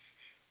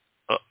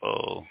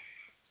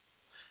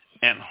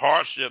 and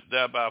hardship,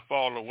 thereby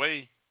fall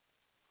away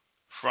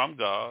from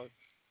God.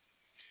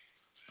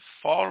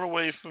 Fall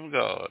away from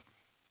God.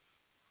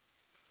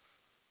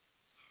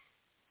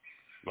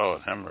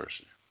 Lord, have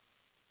mercy.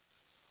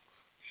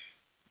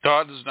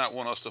 God does not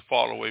want us to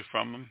fall away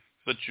from him,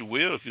 but you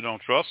will if you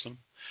don't trust him.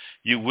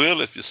 You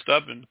will if you're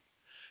stubborn.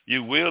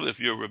 You will if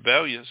you're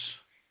rebellious.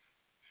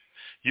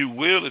 You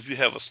will if you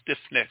have a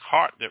stiff-necked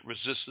heart that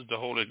resists the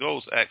Holy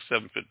Ghost, Acts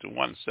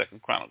 7:51, 2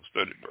 Chronicles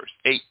 30, verse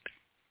 8.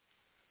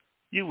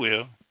 You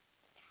will.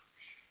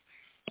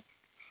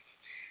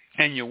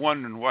 And you're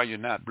wondering why you're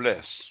not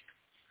blessed.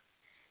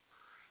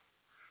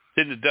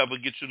 Then the devil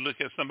gets you to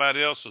look at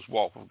somebody else's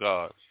walk with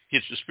God.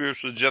 Gets you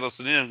spiritually jealous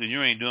of them because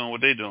you ain't doing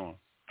what they're doing.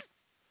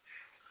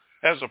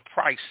 There's a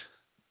price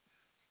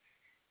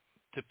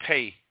to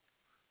pay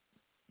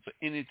for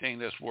anything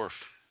that's worth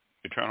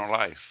eternal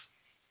life.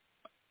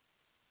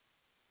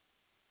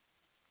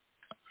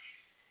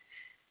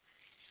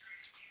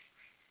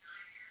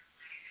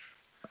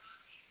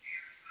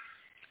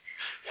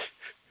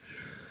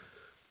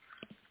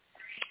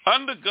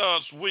 Under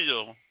God's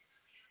will,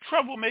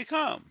 trouble may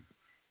come.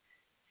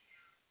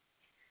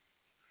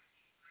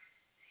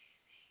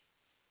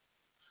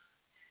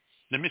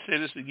 Let me say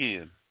this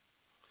again.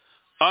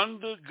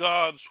 Under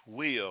God's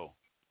will,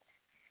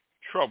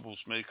 troubles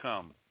may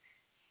come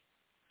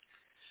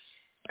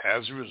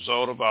as a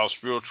result of our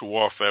spiritual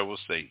warfare with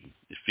Satan.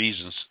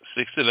 Ephesians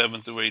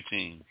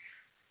 6:11-18.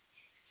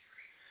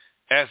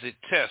 As a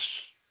test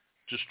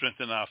to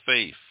strengthen our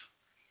faith.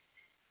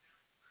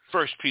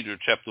 1 Peter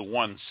chapter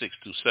 1,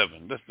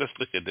 6-7. Let's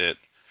look at that.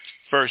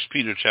 1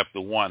 Peter chapter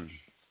 1,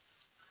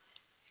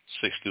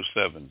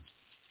 6-7.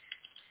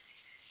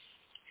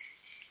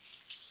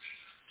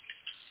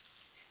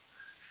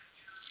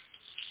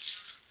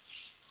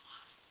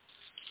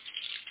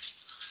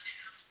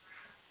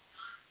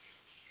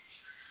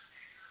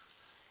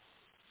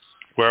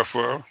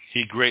 Wherefore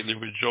he greatly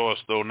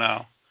rejoiced, though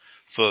now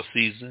for a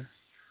season,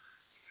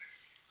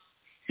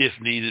 if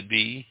needed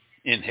be,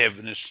 in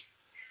heaviness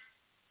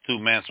through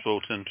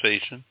manifold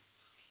temptation.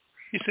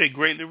 He said,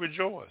 greatly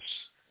rejoice.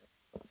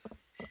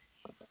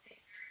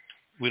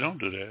 We don't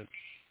do that.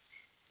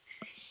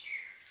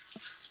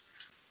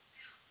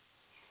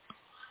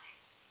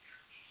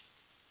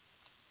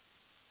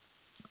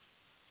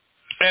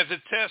 As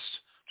a test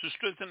to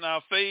strengthen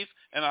our faith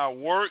and our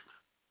work,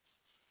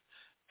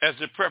 as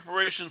a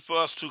preparation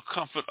for us to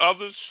comfort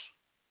others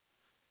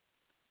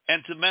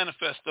and to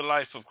manifest the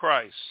life of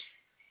Christ.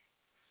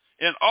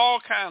 In all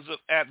kinds of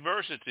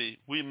adversity,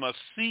 we must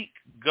seek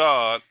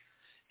God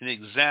and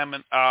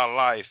examine our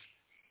life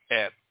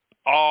at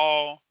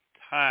all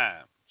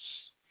times.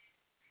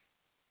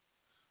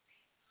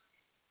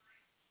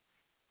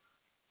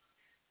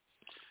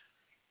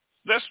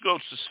 Let's go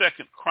to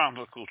 2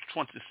 Chronicles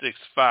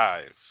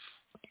 26:5.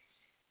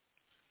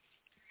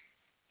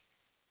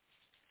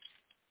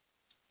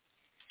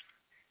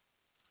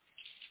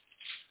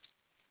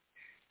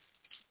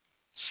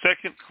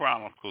 2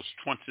 Chronicles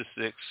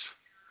 26:5.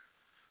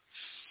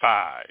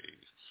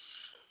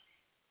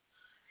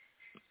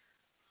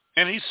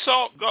 And he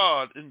sought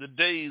God in the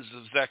days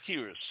of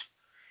Zacchaeus,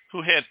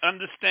 who had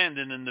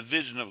understanding in the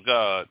vision of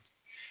God.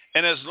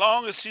 And as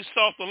long as he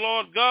sought the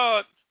Lord,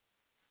 God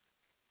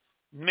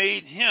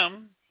made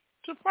him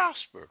to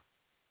prosper.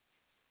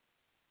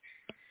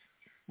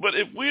 But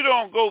if we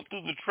don't go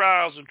through the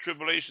trials and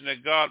tribulation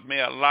that God may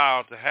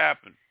allow to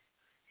happen,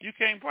 you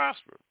can't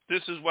prosper.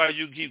 This is why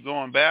you keep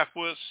going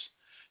backwards.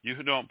 You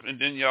don't, and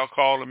then y'all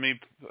calling me,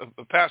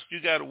 Pastor,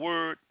 you got a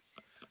word?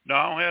 No,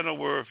 I don't have no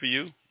word for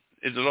you.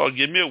 If the Lord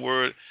give me a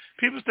word,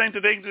 people think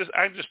that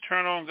I can just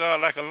turn on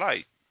God like a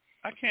light.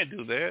 I can't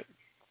do that.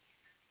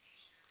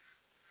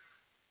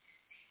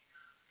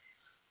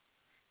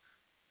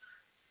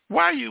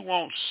 Why you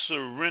won't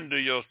surrender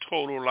your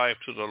total life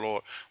to the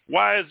Lord?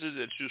 Why is it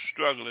that you're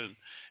struggling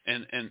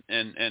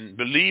and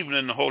believing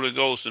in the Holy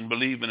Ghost and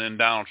believing in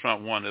Donald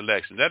Trump won the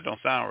election? That don't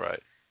sound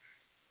right.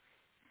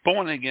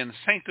 Born again,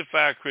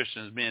 sanctified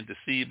Christians being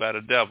deceived by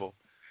the devil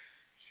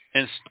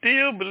and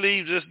still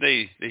believe this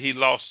day that he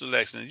lost the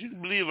election. You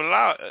can believe a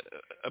lie.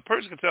 A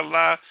person can tell a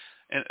lie,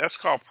 and that's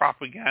called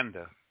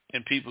propaganda,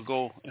 and people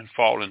go and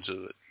fall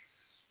into it.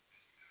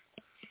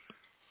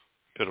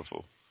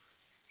 Pitiful.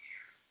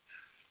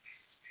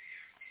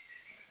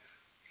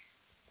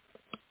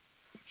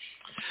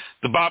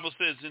 The Bible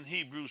says in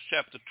Hebrews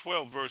chapter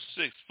 12, verse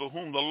 6, for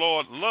whom the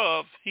Lord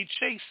loved, he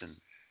chastened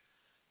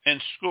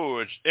and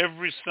scourged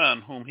every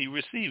son whom he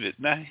received.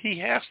 Now, he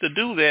has to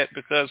do that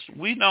because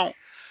we don't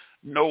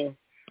know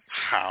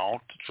how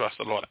to trust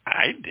the Lord.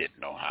 I didn't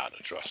know how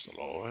to trust the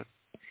Lord.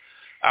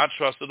 I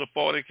trusted a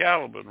 40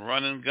 caliber and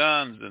running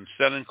guns and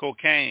selling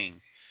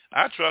cocaine.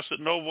 I trusted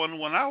no one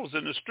when I was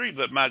in the street,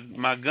 but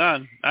my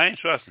gun, I ain't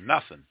trusting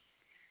nothing.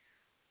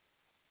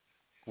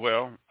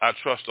 Well, I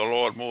trust the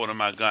Lord more than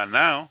my gun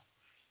now.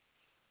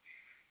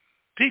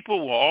 People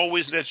will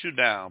always let you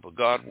down, but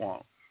God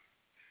won't.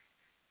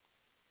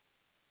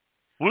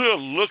 We're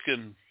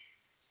looking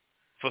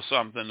for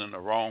something in the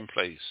wrong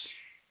place.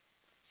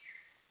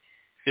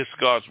 It's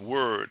God's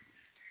word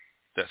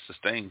that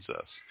sustains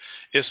us.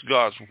 It's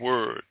God's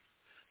word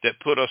that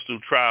put us through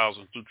trials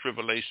and through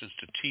tribulations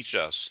to teach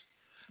us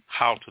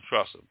how to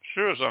trust him.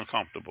 Sure, it's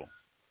uncomfortable.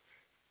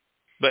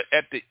 But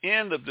at the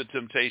end of the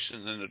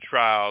temptations and the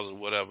trials or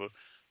whatever,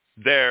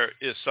 there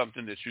is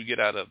something that you get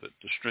out of it,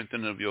 the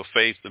strengthening of your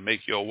faith to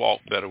make your walk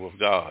better with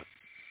God.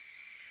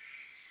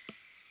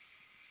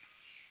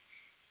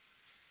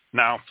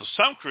 Now, for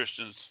some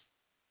Christians,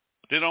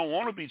 they don't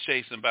want to be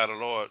chastened by the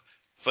Lord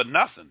for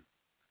nothing.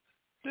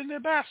 Then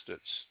they're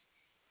bastards.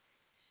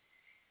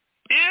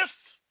 If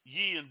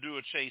ye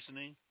endure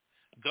chastening,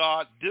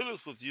 God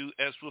dealeth with you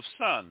as with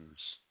sons.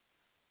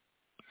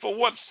 For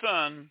what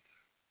son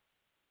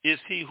is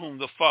he whom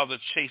the Father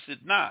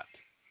chasteneth not?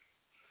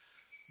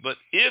 But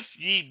if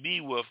ye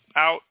be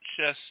without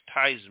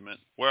chastisement,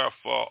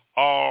 wherefore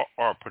all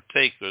are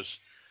partakers,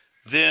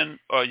 then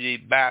are ye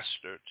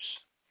bastards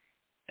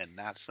and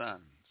not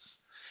sons.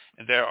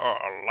 And there are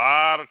a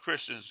lot of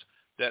Christians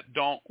that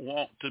don't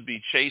want to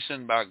be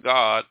chastened by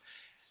God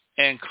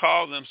and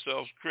call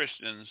themselves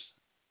Christians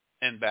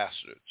and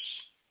bastards.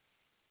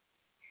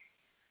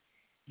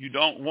 You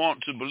don't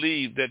want to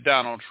believe that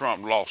Donald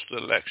Trump lost the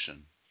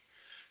election.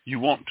 You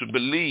want to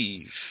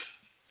believe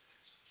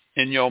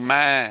in your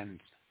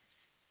mind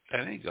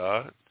that ain't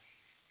God.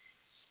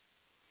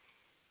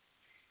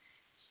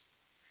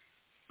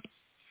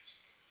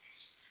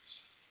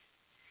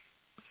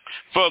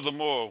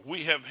 Furthermore,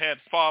 we have had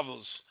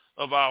fathers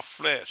of our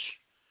flesh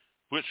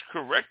which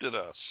corrected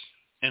us,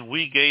 and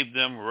we gave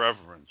them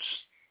reverence.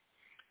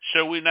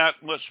 Shall we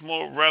not much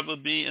more rather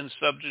be in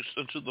subjects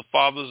unto the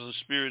fathers and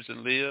spirits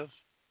and live?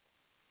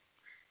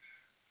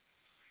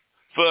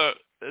 For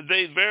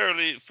they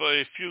verily for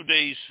a few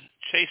days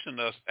chastened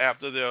us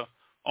after their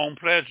own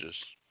pleasures,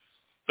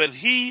 but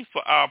he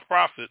for our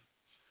profit,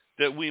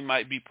 that we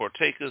might be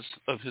partakers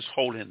of his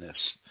holiness.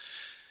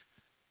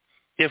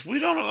 If we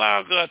don't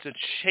allow God to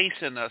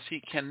chasten us,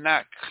 he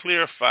cannot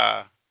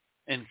clarify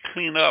and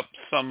clean up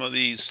some of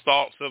these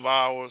thoughts of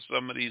ours,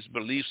 some of these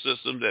belief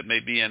systems that may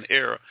be in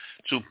error,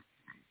 to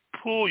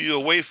pull you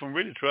away from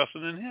really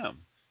trusting in him.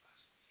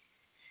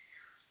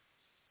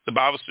 The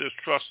Bible says,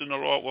 trust in the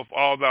Lord with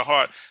all thy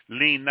heart,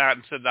 lean not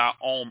into thy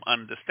own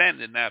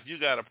understanding. Now, if you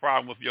got a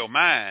problem with your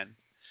mind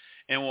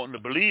and wanting to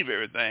believe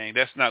everything,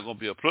 that's not going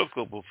to be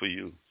applicable for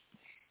you.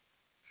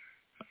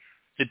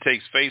 It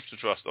takes faith to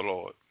trust the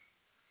Lord.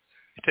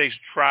 It takes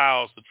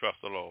trials to trust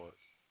the Lord.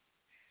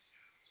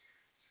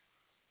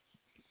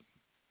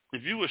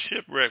 If you were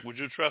shipwrecked, would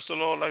you trust the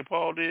Lord like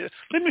Paul did?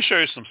 Let me show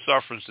you some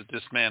sufferings that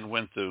this man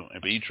went through,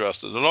 and he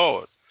trusted the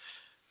Lord.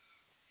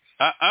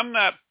 I'm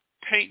not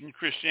painting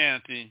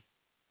Christianity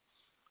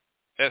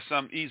as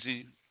some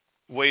easy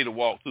way to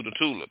walk through the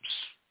tulips.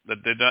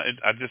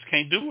 I just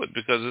can't do it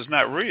because it's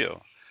not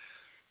real.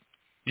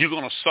 You're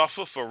going to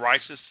suffer for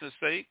righteousness'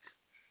 sake.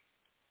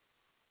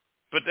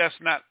 But that's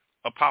not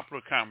a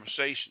popular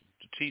conversation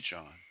to teach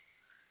on.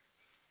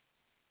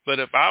 But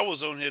if I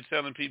was on here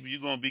telling people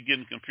you're going to be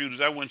getting computers,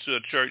 I went to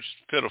a church,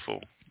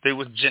 pitiful. They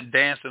was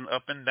dancing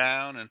up and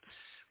down, and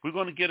we're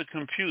going to get a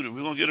computer.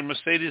 We're going to get a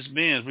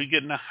Mercedes-Benz. We're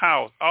getting a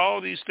house. All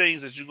these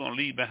things that you're going to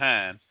leave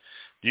behind,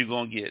 you're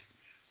going to get.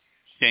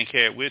 You can't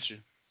carry it with you.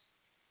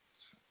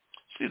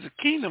 See, the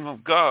kingdom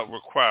of God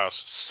requires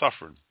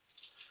suffering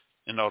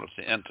in order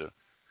to enter.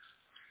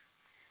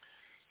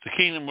 The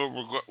kingdom of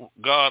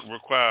God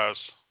requires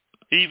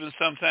even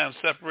sometimes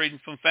separating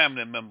from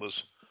family members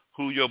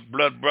who your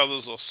blood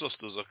brothers or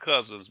sisters or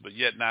cousins, but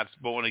yet not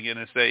born again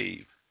and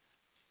saved.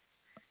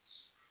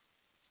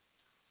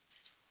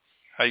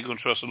 How you going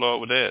to trust the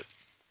Lord with that?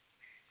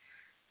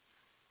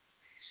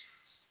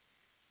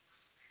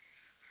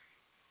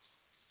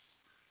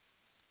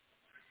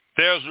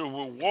 There's a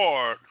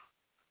reward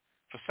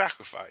for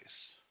sacrifice.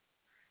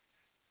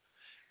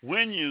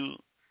 When you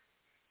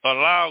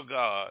allow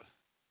God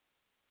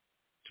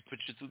to put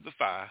you through the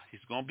fire, he's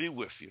going to be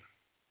with you.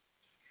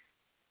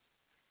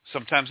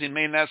 Sometimes he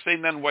may not say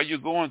nothing while you're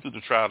going through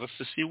the trial, just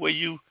to see where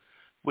you're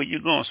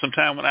going.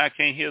 Sometimes when I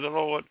can't hear the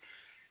Lord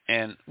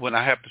and when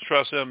I have to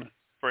trust him,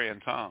 pray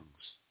in tongues.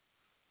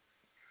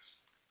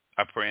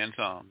 I pray in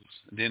tongues.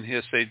 And then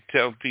he'll say,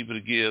 tell people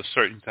to give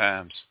certain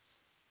times.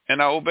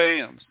 And I obey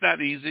him. It's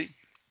not easy,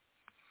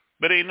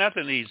 but ain't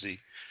nothing easy.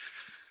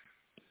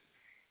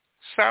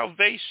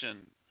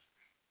 Salvation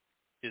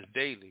is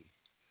daily.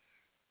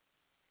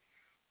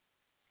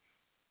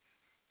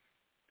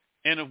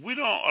 And if we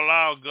don't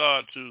allow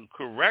God to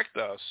correct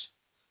us,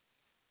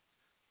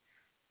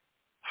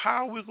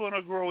 how are we going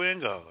to grow in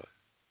God?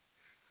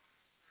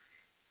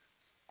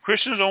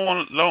 Christians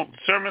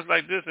sermons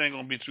like this ain't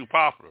going to be too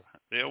popular.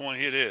 They don't want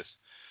to hear this.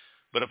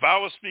 But if I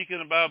was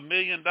speaking about $1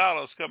 million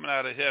coming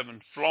out of heaven,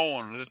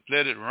 flowing,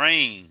 let it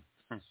rain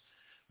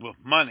with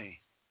money,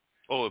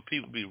 would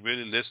people be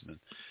really listening?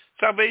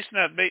 Salvation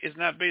is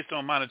not based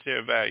on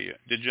monetary value.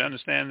 Did you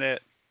understand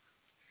that?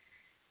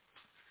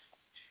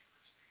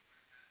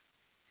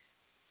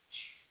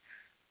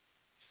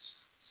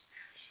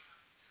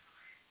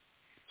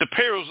 The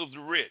perils of the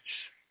rich.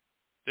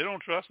 They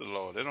don't trust the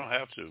Lord. They don't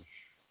have to.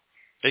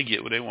 They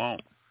get what they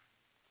want.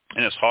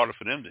 And it's harder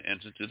for them to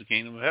enter into the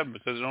kingdom of heaven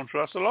because they don't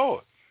trust the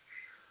Lord.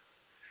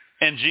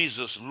 And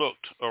Jesus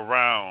looked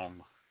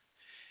around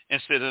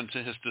and said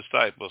unto his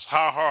disciples,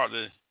 how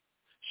hardly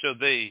shall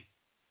they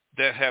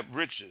that have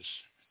riches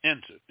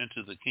enter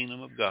into the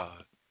kingdom of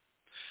God?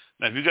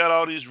 Now, if you got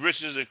all these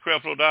riches that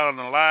creflo down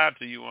and lied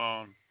to you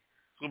on,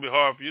 it's going to be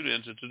hard for you to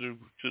enter to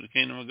the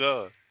kingdom of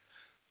God.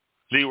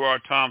 Leroy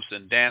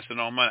Thompson, dancing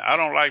on money. I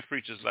don't like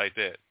preachers like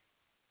that.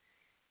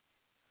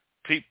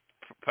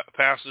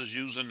 Pastors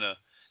using the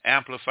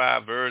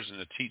amplified version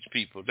to teach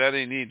people. That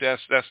ain't need.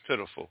 That's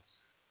pitiful.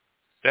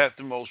 That's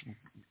the most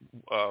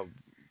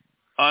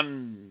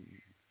unholy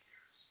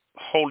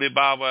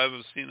Bible I've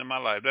ever seen in my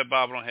life. That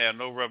Bible don't have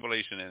no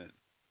revelation in it.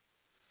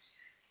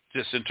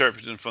 Just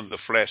interpreting from the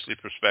fleshly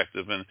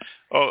perspective. And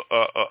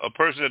a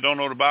person that don't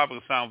know the Bible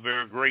can sound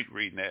very great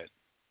reading that.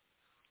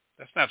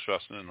 That's not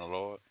trusting in the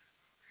Lord.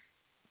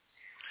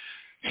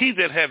 He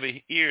that have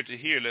an ear to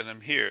hear, let him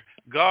hear.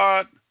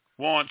 God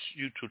wants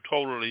you to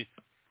totally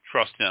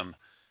trust him,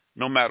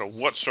 no matter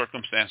what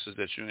circumstances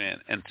that you're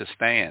in, and to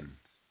stand.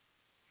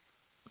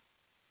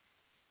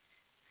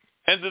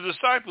 And the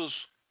disciples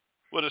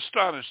were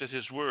astonished at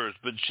his words,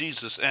 but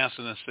Jesus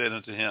answered and said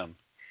unto him,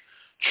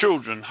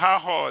 children, how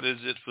hard is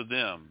it for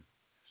them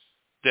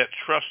that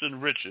trust in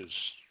riches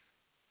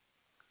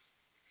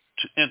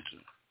to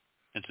enter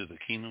into the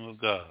kingdom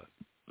of God?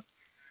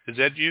 Is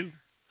that you?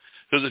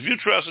 Because if you're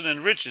trusting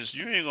in riches,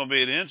 you ain't going to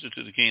be able to enter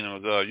to the kingdom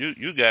of God.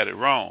 You got it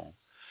wrong.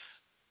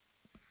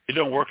 It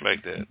don't work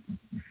like that.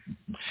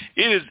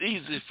 It is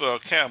easy for a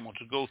camel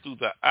to go through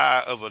the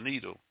eye of a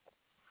needle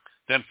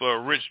than for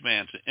a rich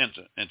man to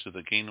enter into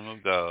the kingdom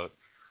of God.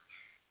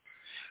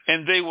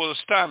 And they were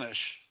astonished,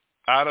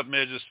 out of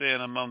measure saying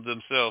among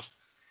themselves,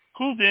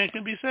 who then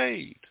can be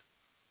saved?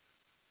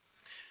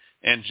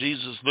 And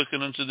Jesus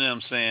looking unto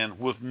them, saying,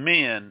 with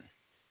men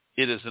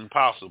it is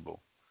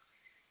impossible,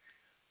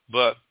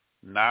 but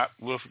not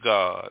with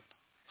God.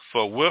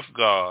 For with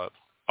God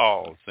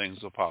all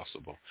things are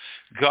possible.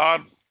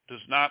 God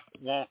does not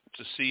want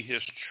to see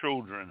his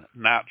children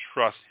not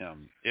trust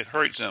him. It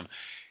hurts him.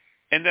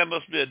 And there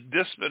must be a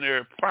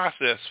disciplinary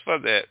process for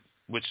that,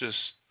 which is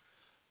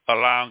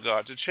allowing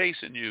God to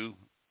chasten you.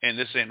 And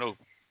this ain't no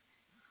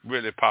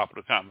really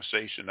popular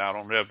conversation. I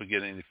don't ever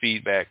get any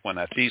feedback when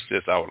I teach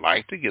this. I would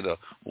like to get a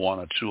 1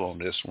 or 2 on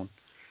this one,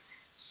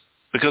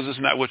 because it's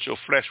not what your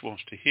flesh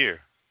wants to hear.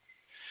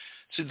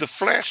 See, the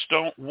flesh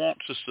don't want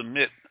to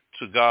submit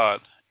to God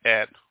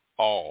at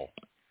all.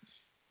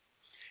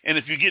 And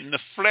if you get in the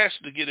flesh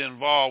to get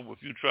involved with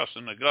you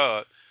trusting in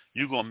God,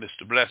 you're going to miss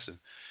the blessing,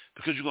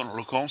 because you're going to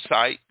look on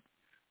sight.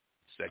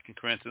 2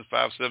 Corinthians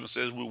 5:7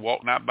 says, we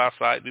walk not by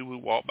sight, but we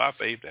walk by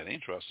faith. That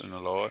ain't trusting the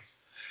Lord.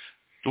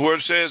 The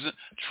word says,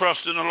 trust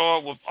in the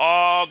Lord with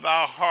all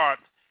thy heart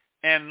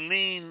and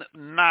lean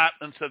not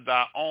unto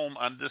thy own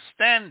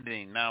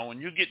understanding. Now,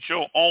 when you get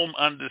your own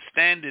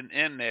understanding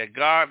in there,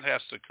 God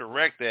has to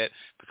correct that,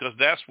 because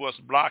that's what's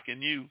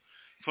blocking you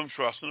from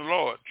trusting the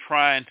Lord,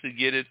 trying to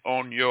get it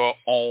on your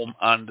own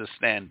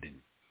understanding.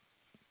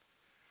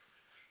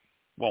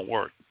 Won't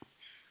work.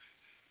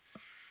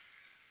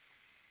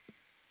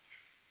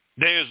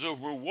 There's a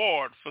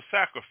reward for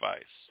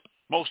sacrifice.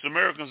 Most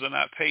Americans are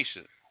not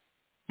patient.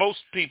 Most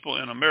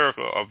people in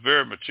America are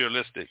very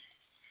materialistic.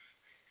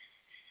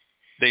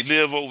 They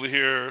live over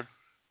here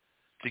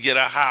to get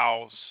a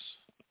house,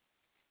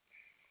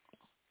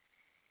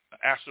 an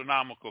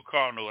astronomical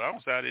car note. I don't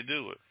see how they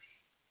do it.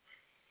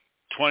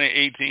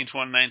 2018,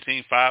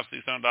 2019,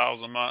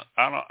 $500-$600 a month.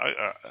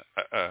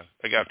 I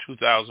got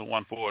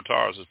 2001 Ford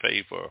Taurus is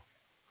paid for.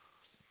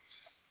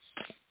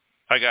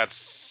 I got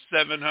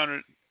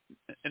 700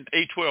 and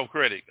 812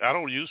 credit. I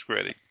don't use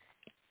credit.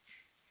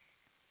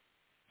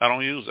 I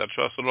don't use it. I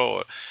trust the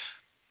Lord.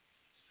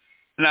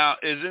 Now,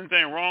 is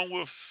anything wrong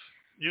with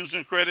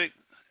using credit?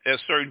 At a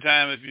certain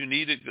time, if you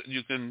need it,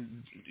 you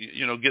can,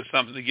 get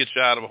something to get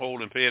you out of a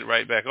hole and pay it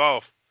right back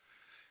off.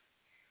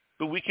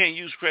 But we can't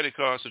use credit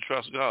cards to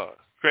trust God.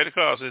 Credit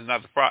cards is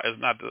not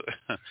the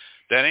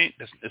that ain't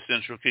the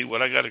essential key.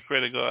 Well, I got a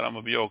credit card, I'm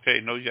gonna be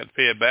okay. No, you got to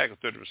pay it back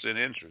at 30%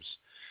 interest.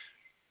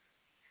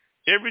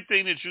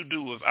 Everything that you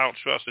do without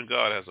trusting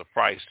God has a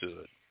price to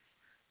it.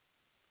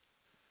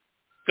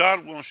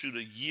 God wants you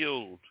to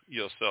yield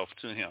yourself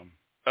to him.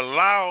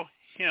 Allow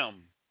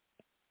him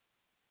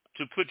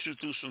to put you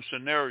through some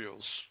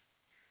scenarios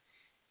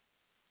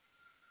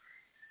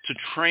to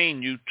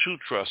train you to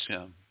trust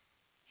him.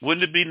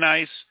 Wouldn't it be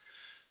nice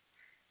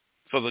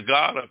for the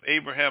God of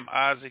Abraham,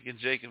 Isaac, and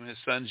Jacob, and his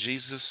son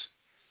Jesus,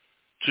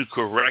 to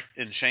correct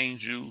and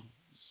change you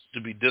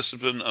to be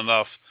disciplined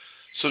enough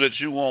so that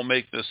you won't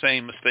make the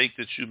same mistake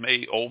that you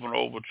made over and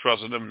over,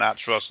 trusting them, not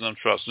trusting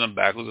them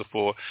backwards and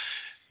forth,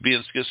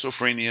 being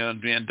schizophrenia and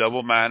being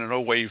double-minded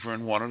or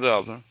wavering one or the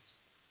other?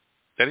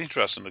 That ain't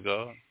trusting the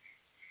God.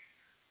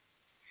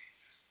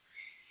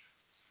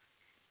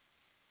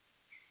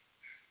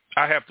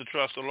 I have to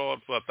trust the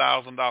Lord for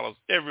 $1,000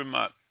 every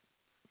month.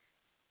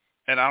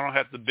 And I don't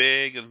have to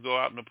beg and go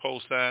out in the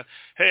post sign,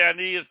 hey, I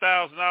need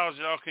 $1,000,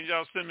 y'all. Can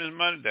y'all send me the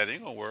money? That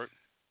ain't going to work.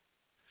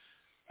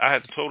 I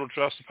have to total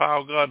trust the power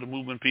of God to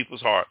move in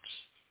people's hearts.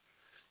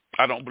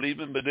 I don't believe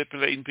in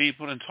manipulating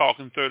people and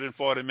talking 30 and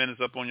 40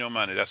 minutes up on your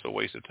money. That's a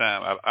waste of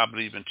time. I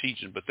believe in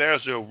teaching. But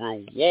there's a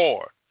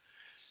reward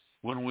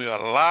when we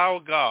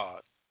allow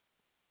God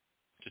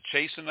to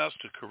chasten us,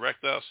 to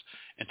correct us,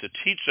 and to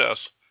teach us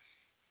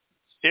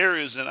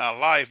areas in our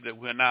life that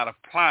we're not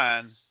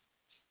applying,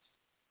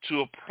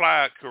 to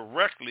apply it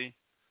correctly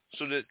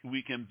so that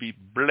we can be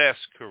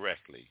blessed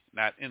correctly,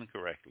 not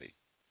incorrectly.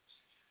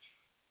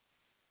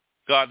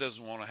 God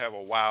doesn't want to have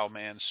a wild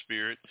man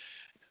spirit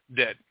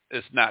that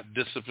is not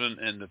disciplined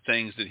in the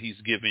things that he's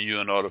given you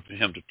in order for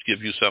him to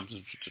give you something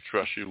to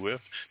trust you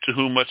with. To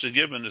whom much is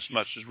given, as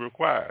much is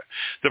required.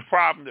 The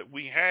problem that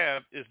we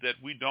have is that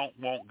we don't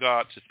want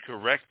God to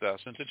correct us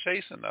and to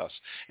chasten us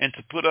and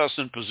to put us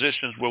in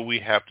positions where we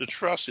have to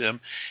trust him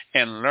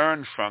and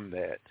learn from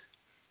that.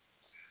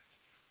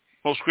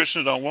 Most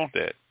Christians don't want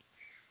that.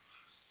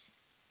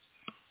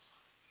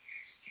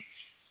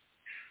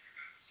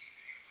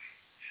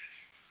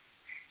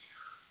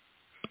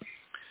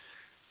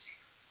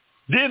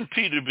 Then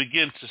Peter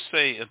began to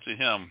say unto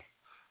him,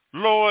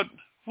 Lord,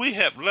 we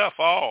have left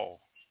all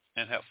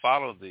and have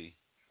followed thee.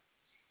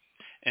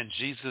 And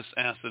Jesus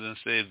answered and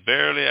said,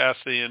 Verily I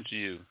say unto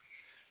you,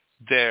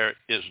 there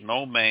is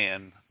no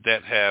man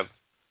that have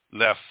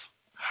left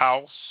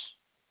house,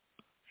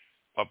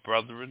 or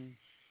brethren,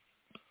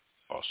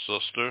 or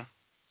sister,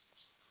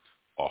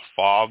 or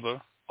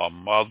father, or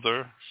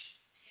mother,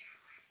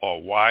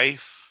 or wife,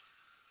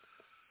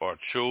 or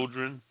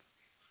children,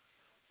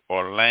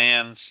 or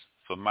lands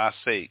for my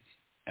sake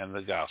and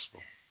the gospel.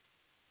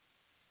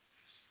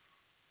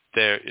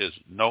 There is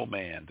no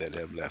man that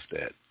have left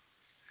that.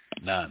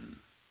 None.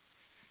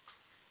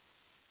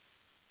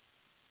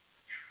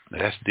 Now,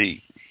 that's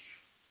deep.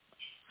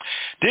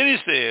 Then he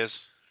says,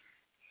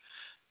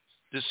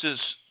 this is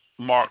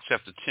Mark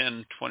chapter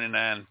 10,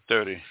 29,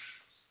 30.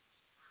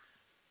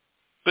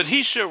 But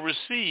he shall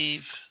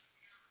receive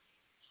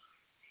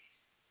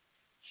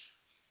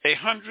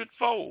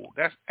 100-fold.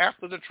 That's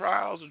after the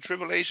trials and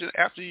tribulations,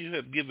 after you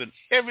have given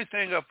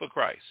everything up for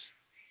Christ.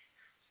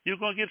 You're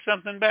going to get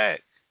something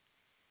back.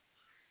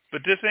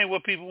 But this ain't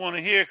what people want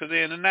to hear because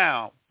they're in the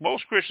now.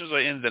 Most Christians are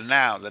in the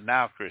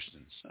now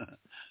Christians.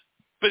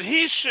 But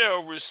he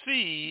shall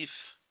receive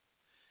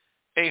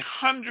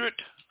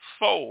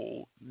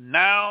 100-fold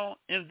now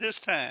in this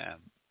time.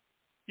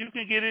 You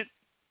can get it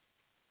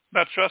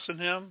by trusting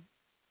him.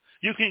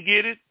 You can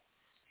get it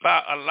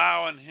by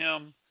allowing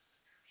him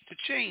to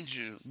change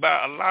you,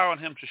 by allowing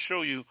him to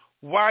show you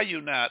why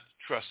you're not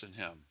trusting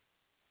him.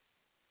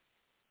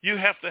 You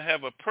have to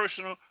have a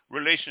personal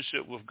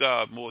relationship with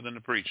God more than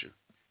the preacher.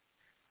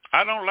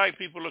 I don't like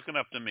people looking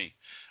up to me.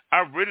 I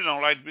really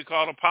don't like to be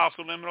called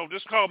Apostle Emmitt.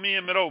 Just call me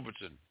Emmitt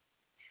Overton.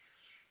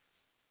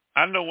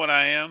 I know what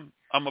I am.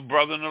 I'm a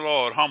brother in the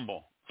Lord,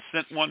 humble.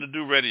 Sent one to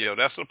do radio.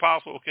 That's an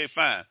apostle. Okay,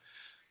 fine.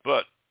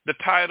 But the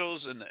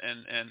titles and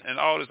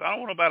all this, I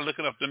don't want nobody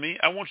looking up to me.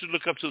 I want you to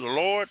look up to the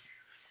Lord.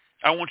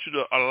 I want you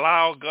to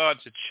allow God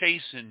to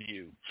chasten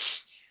you.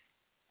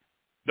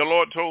 The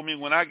Lord told me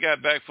when I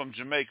got back from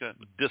Jamaica,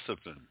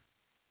 discipline.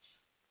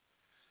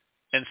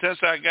 And since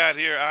I got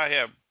here, I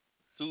have,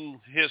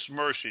 through his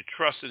mercy,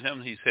 trusted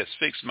him. He has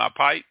fixed my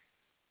pipe,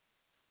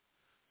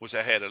 which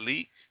I had a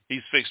leak.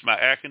 He's fixed my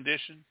air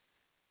condition.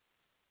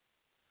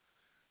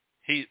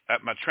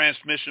 My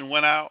transmission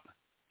went out.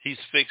 He's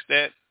fixed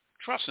that.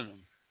 Trusting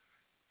him.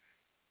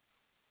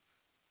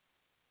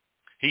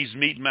 He's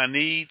meeting my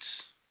needs.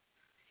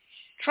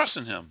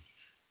 Trusting him.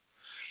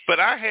 But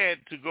I had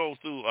to go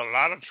through a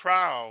lot of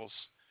trials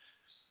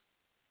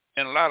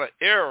and a lot of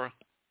error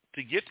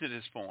to get to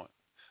this point.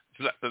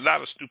 A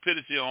lot of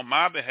stupidity on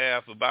my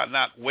behalf about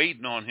not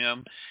waiting on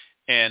him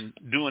and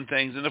doing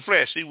things in the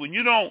flesh. See, when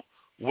you don't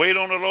wait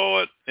on the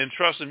Lord and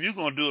trust him, you're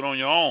going to do it on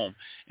your own.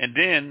 And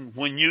then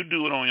when you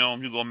do it on your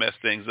own, you're going to mess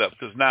things up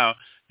because now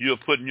you're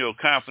putting your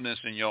confidence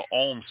in your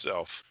own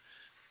self,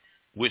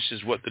 which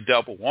is what the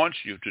devil wants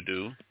you to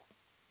do,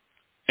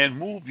 and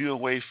move you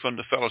away from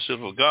the fellowship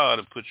of God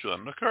and put you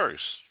under the curse.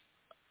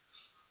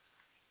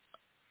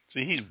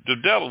 See, the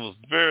devil is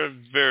very,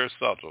 very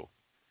subtle.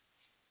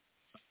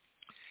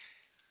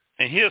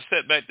 And he'll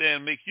sit back there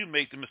and make you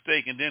make the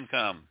mistake and then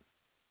come.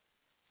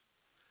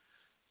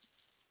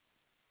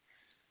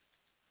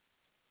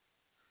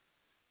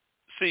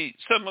 See,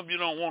 some of you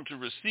don't want to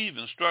receive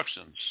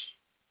instructions.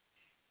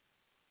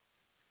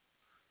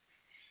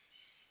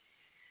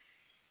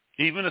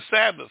 Even the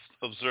Sabbath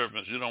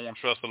observance, you don't want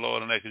to trust the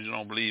Lord in that because you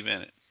don't believe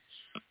in it.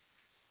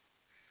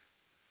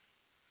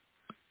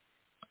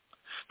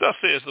 Thus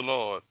says the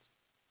Lord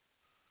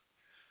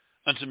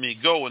unto me,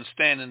 go and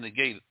stand in the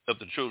gate of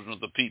the children of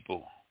the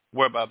people,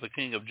 whereby the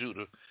king of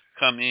Judah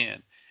come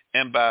in,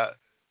 and by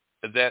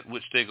that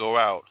which they go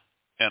out,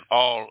 and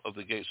all of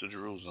the gates of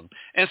Jerusalem.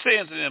 And say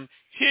unto them,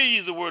 hear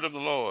ye the word of the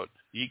Lord,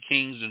 ye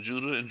kings in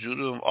Judah, and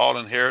Judah all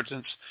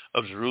inheritance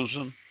of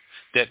Jerusalem,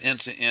 that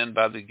enter in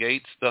by the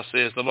gates, thus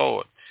says the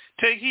Lord.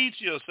 Take heed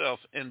to yourself,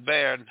 and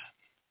bear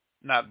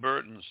not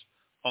burdens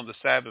on the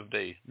Sabbath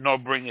day, nor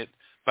bring it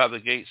by the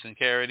gates and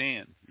carry it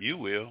in. You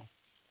will.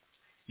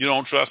 You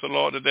don't trust the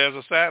Lord that there's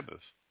a Sabbath.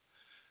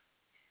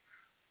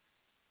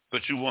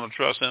 But you want to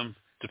trust him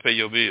to pay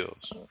your bills.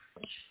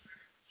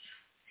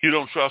 You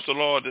don't trust the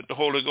Lord that the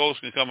Holy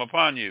Ghost can come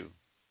upon you,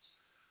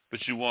 but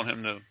you want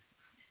him to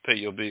pay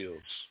your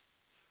bills.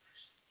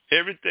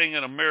 Everything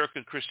in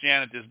American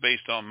Christianity is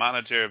based on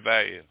monetary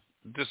value.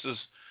 This is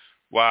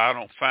why I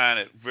don't find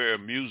it very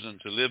amusing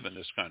to live in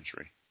this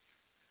country.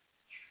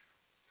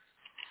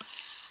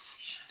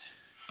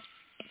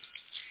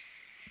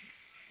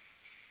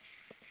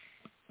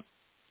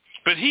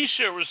 But he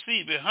shall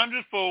receive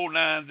 100-fold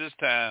now this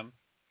time,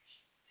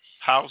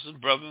 houses,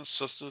 brothers,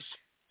 sisters,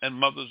 and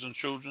mothers and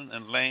children,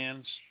 and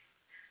lands,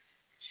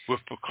 with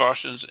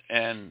precautions,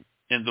 and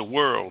in the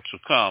world to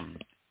come,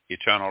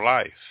 eternal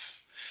life.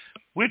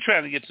 We're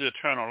trying to get to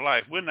eternal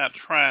life. We're not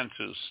trying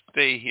to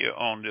stay here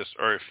on this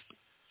earth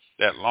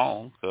that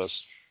long, because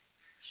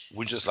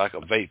we're just like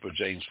a vapor,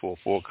 James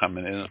 4:4,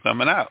 coming in and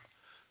coming out.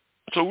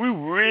 So we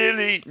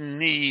really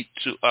need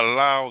to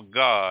allow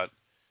God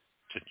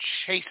to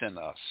chasten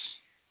us,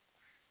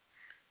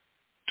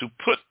 to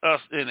put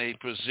us in a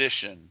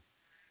position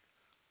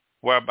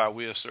whereby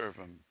we'll serve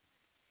him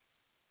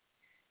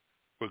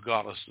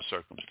regardless of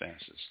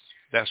circumstances.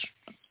 That's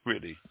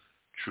really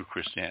true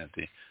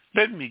Christianity.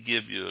 Let me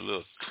give you a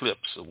little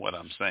clips of what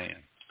I'm saying.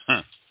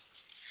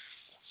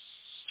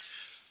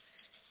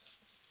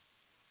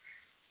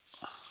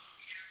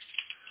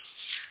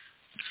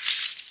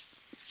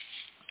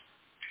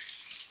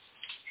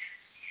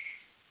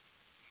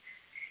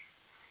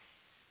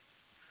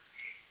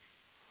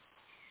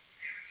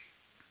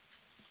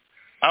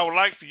 I would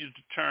like for you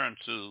to turn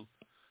to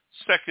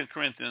 2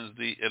 Corinthians,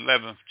 the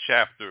 11th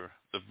chapter,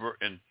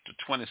 in the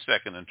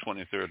 22nd and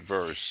 23rd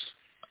verse.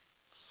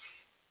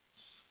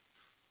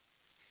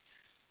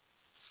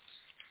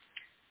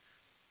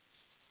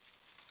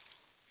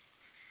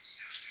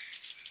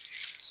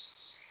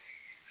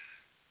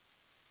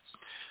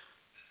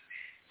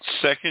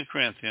 Second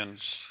Corinthians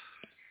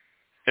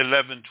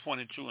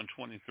 11:22 and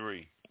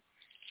 23.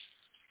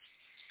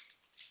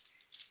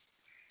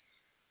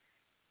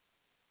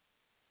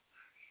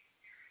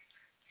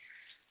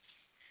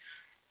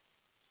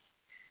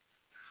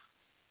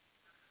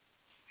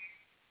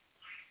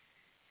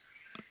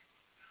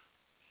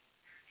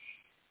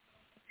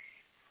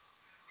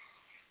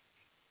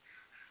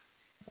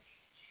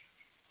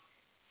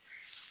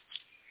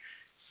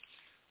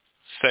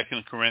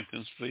 Second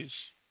Corinthians, please.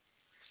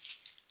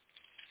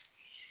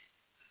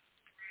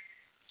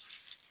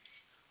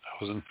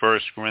 I was in 1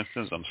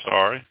 Corinthians. I'm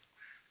sorry.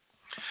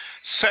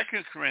 2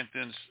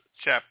 Corinthians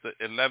chapter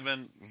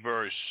 11,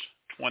 verse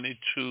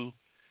 22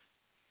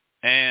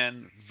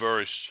 and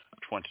verse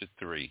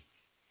 23.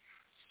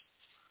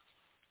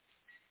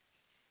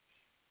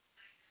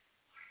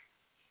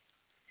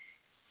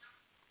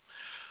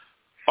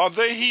 Are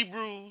they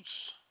Hebrews?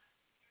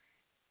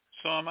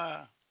 So am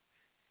I.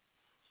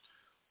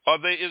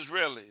 Are they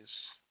Israelis?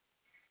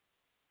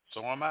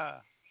 So am I.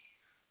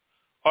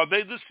 Are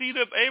they the seed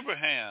of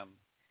Abraham?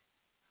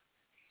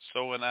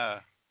 So am I.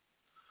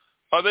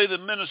 Are they the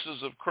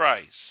ministers of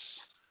Christ?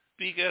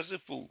 Speak as a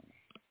fool.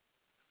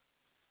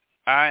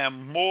 I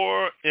am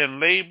more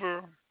in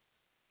labor,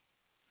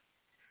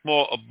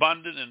 more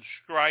abundant in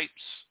stripes,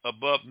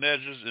 above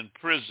measures in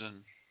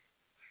prison,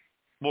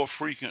 more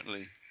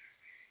frequently,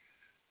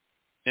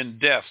 in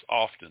death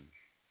often.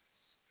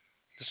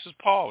 This is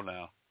Paul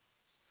now.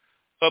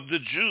 Of the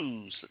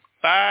Jews,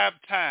 5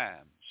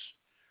 times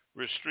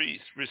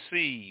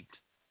received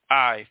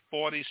I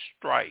 40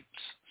 stripes,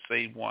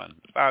 save one.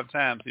 5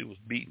 times he was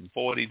beaten,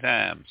 40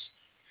 times.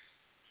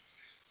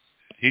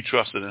 He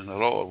trusted in the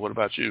Lord. What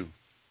about you?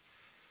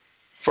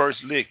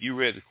 First lick, you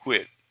ready to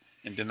quit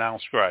and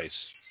denounce Christ.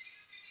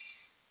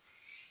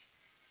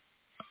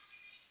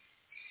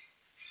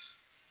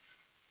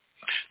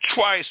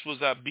 Twice was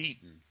I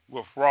beaten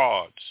with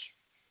rods.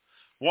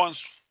 Once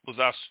was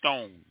I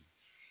stoned.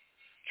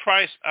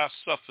 Thrice I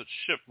suffered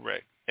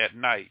shipwreck at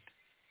night,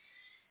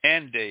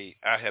 and day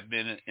I have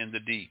been in the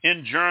deep.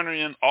 In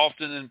journeying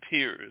often in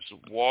perils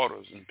of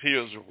waters, in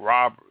perils of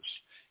robbers,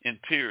 in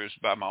perils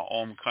by my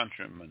own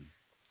countrymen,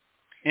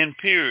 in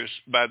perils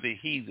by the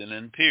heathen,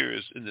 in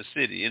perils in the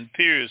city, in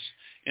perils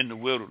in the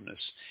wilderness,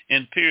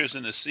 in perils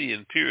in the sea,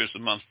 in perils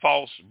among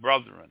false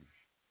brethren,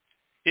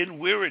 in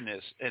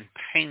weariness and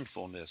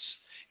painfulness,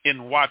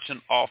 in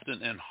watching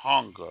often, in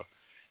hunger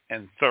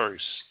and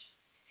thirst,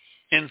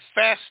 in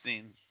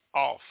fasting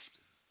often,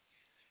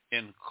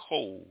 in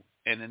cold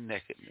and in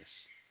nakedness.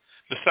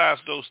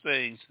 Besides those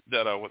things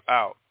that are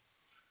without,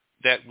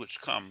 that which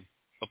come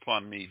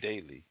upon me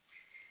daily.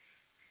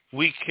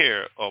 We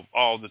care of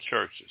all the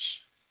churches.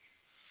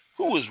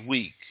 Who is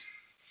weak?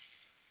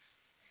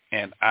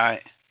 And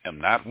I am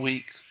not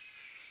weak.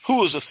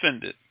 Who is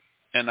offended?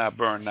 And I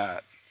burn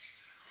not.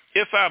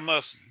 If I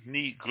must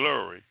need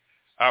glory,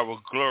 I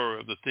will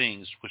glory of the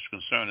things which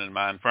concern in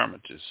my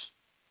infirmities.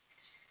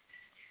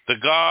 The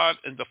God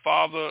and the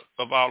Father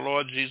of our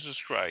Lord Jesus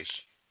Christ,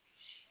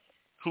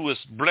 who is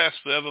blessed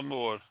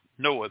forevermore,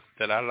 knoweth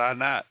that I lie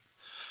not.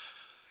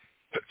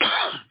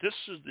 This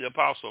is the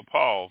Apostle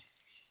Paul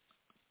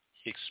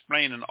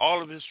explaining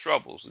all of his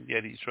troubles, and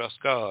yet he trusts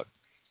God.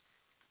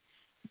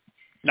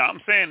 Now,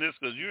 I'm saying this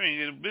because you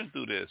ain't even been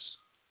through this.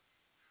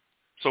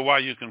 So why are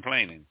you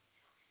complaining?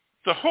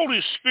 The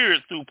Holy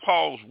Spirit, through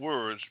Paul's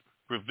words,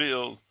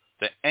 revealed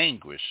the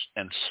anguish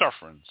and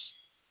sufferings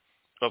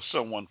of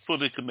someone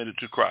fully committed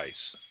to Christ.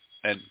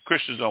 And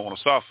Christians don't want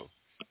to suffer.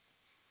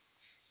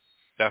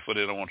 That's why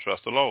they don't want to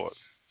trust the Lord.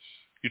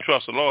 You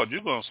trust the Lord,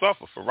 you're going to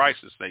suffer for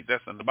righteousness' sake.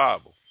 That's in the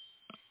Bible.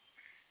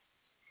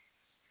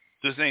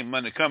 This ain't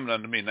money coming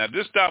unto me. Now,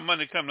 this stop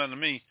money coming unto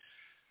me,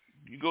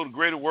 you go to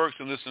Greater Works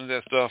and listen to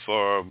that stuff,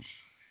 or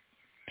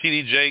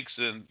T.D. Jakes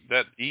and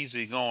that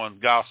easy-going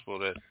gospel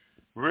that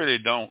really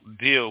don't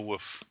deal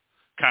with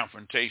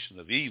confrontation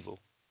of evil,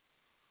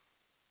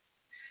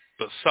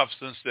 but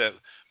substance that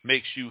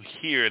makes you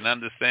hear and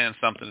understand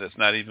something that's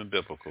not even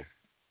biblical.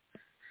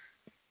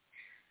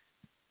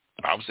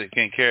 The Bible says you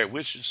can't carry it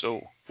with you,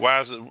 so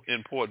why is it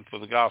important for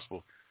the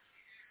gospel?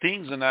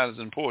 Things are not as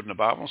important. The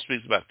Bible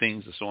speaks about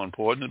things that are so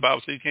important. The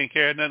Bible says you can't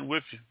carry nothing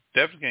with you.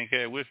 Definitely can't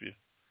carry it with you.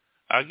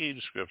 I'll give you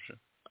the scripture.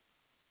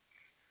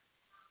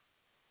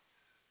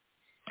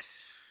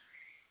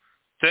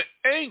 The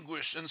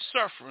anguish and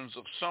sufferings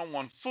of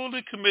someone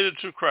fully committed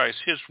to Christ,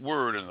 his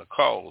word, and the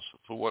cause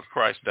for what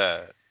Christ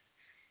died.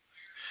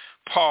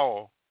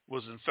 Paul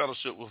was in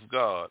fellowship with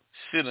God,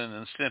 feeling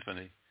in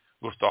symphony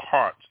with the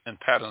hearts and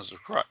patterns of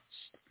Christ.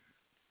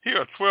 Here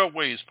are 12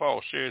 ways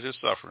Paul shared his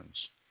sufferings.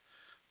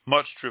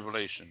 Much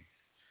tribulation,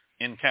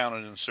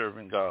 encountered in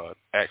serving God,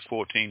 Acts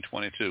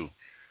 14:22.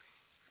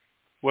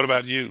 What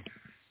about you?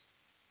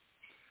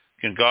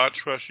 Can God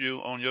trust you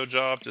on your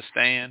job to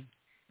stand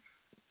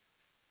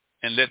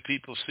and let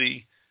people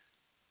see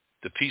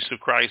the peace of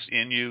Christ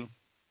in you,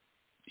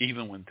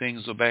 even when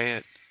things are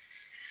bad?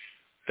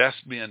 That's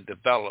being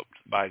developed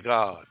by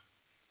God.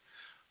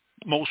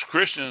 Most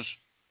Christians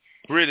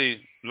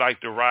really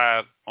like to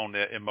ride on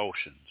their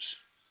emotions.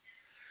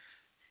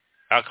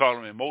 I call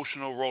them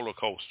emotional roller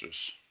coasters.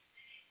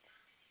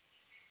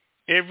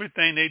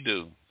 Everything they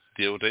do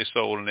deal with their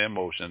soul and their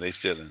emotion, their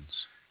feelings.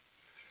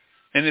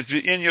 And if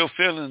you're in your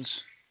feelings,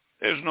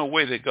 there's no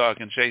way that God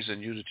can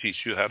chasten you to teach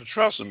you how to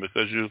trust him,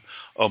 because you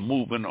are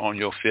moving on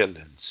your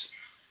feelings.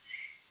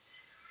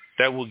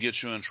 That will get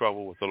you in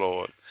trouble with the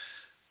Lord.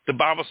 The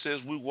Bible says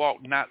we walk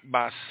not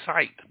by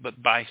sight,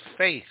 but by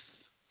faith.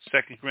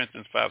 2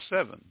 Corinthians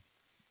 5:7.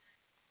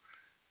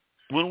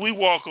 When we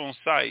walk on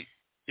sight,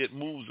 it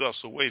moves us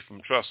away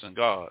from trusting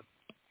God.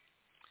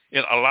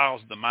 It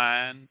allows the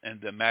mind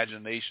and the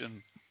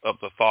imagination of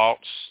the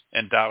thoughts,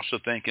 and thou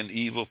shalt think an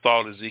evil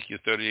thought, Ezekiel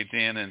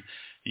 38:10, and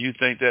you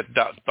think that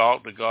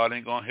thought that God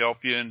ain't going to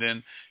help you, and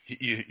then,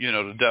 you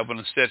know, the devil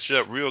will set you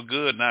up real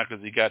good now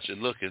because he got you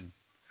looking.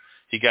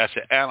 He got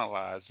you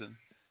analyzing.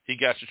 He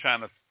got you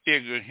trying to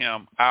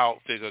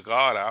figure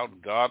God out.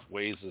 God's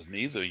ways is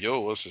neither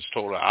yours. It's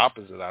total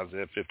opposite.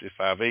 Isaiah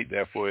 55:8.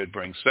 Therefore, it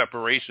brings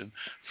separation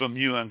from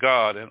you and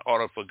God in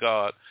order for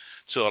God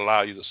to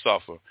allow you to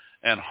suffer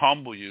and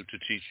humble you to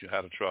teach you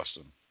how to trust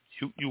him.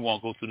 You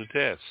won't go through the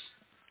test.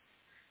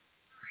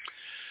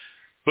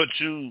 But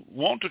you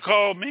want to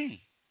call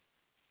me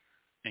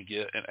and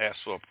ask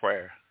for a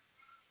prayer.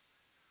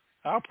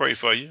 I'll pray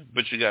for you,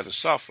 but you got to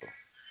suffer.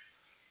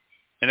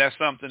 And that's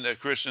something that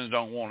Christians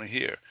don't want to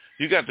hear.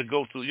 You got to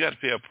go through, you got to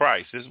pay a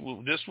price. This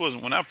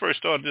wasn't, when I first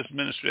started this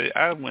ministry,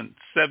 I went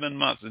 7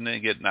 months and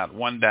didn't get not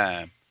one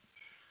dime.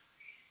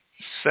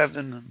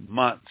 7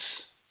 months.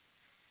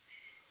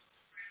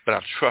 But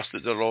I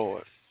trusted the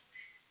Lord.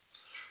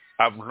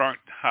 I've learned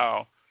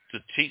how to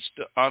teach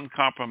the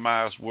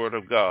uncompromised word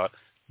of God.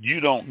 You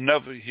don't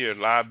never hear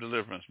Live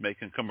Deliverance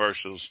making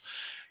commercials.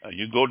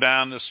 You go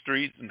down the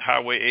street in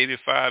Highway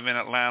 85 in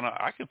Atlanta,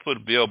 I can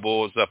put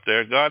billboards up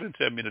there. God didn't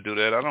tell me to do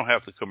that. I don't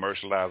have to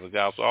commercialize the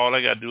gospel. All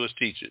I got to do is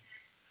teach it.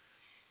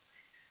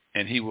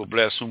 And he will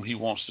bless whom he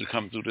wants to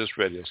come through this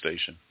radio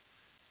station.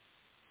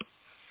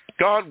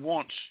 God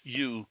wants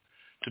you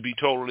to be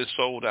totally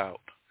sold out.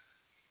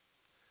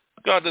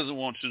 God doesn't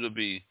want you to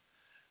be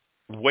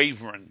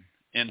wavering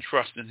in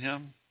trusting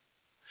him.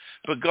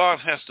 But God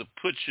has to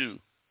put you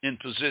in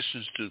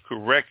positions to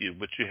correct you,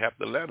 but you have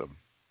to let him.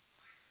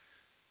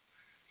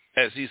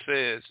 As he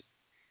says,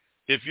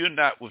 if you're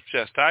not with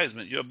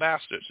chastisement, you're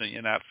bastards and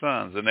you're not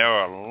sons. And there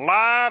are a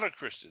lot of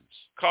Christians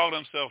call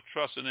themselves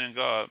trusting in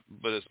God,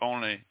 but it's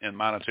only in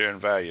monetary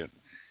value.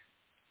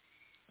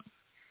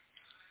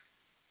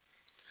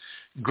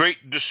 Great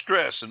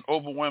distress and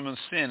overwhelming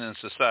sin in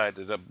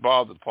society that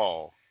bothered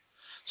Paul.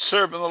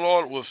 Serving the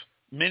Lord with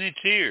many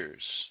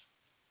tears.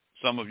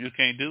 Some of you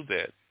can't do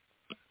that.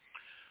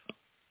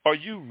 Are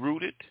you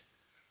rooted?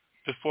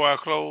 Before I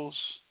close,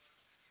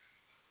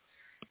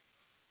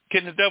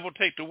 can the devil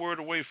take the word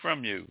away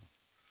from you?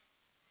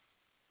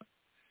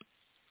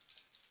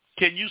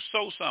 Can you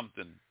sow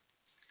something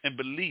and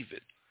believe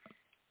it?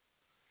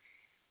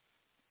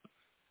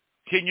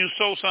 Can you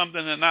sow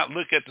something and not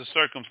look at the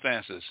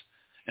circumstances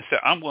and say,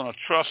 I'm going to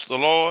trust the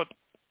Lord?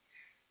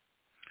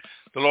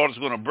 The Lord is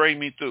going to bring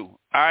me through.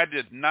 I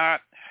did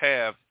not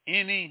have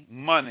any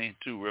money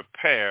to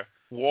repair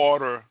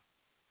water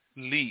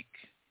leak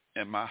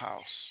in my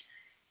house.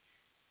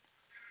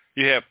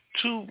 You have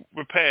 2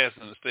 repairs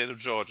in the state of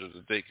Georgia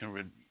that they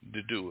can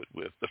do it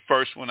with. The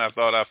first one, I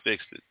thought I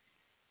fixed it.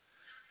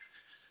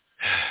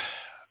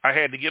 I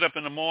had to get up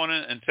in the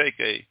morning and take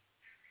a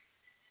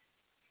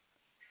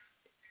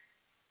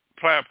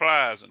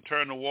pliers and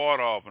turn the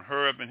water off and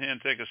hurry up in here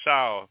and take a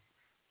shower.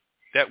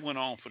 That went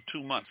on for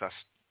 2 months. I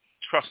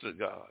trusted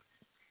God.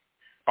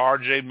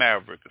 R.J.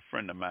 Maverick, a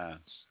friend of mine,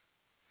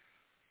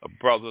 a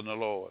brother in the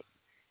Lord.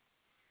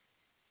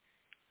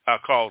 I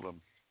called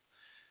him.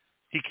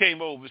 He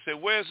came over and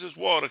said, where's this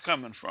water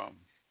coming from?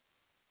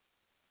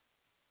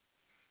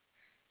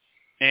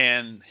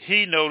 And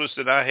he noticed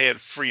that I had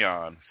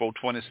Freon,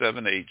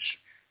 427H.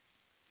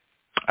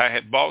 I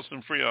had bought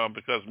some Freon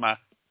because my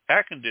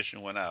air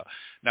conditioner went out.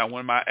 Now,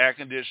 when my air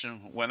conditioner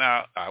went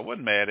out, I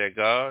wasn't mad at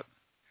God.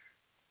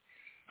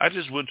 I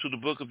just went to the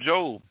book of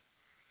Job.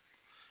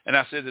 And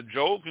I said, if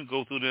Job can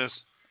go through this,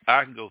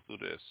 I can go through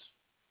this.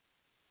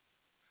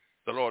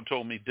 The Lord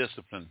told me,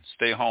 discipline,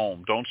 stay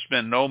home. Don't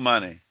spend no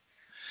money.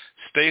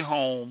 Stay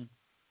home,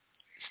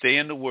 stay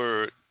in the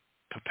Word,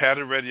 prepare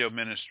the radio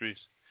ministries,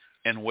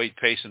 and wait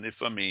patiently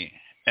for me.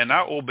 And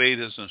I obeyed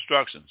his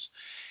instructions.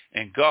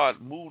 And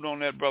God moved on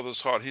that brother's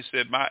heart. He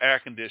said, my air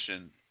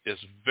condition is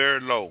very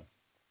low.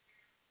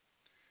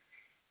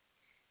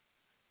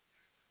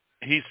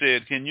 He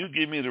said, can you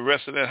give me the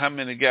rest of that? How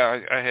many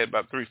gallons? I had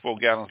about 3-4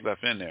 gallons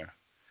left in there.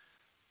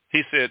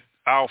 He said,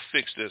 I'll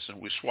fix this,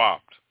 and we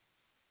swapped.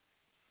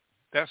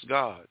 That's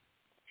God.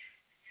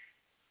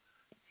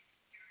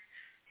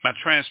 My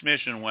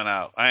transmission went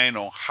out. I ain't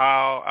know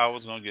how I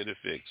was going to get it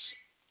fixed.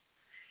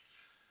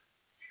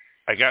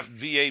 I got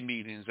VA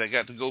meetings. I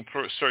got to go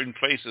certain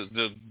places,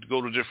 to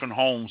go to different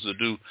homes to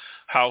do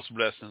house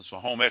blessings for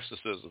home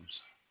exorcisms.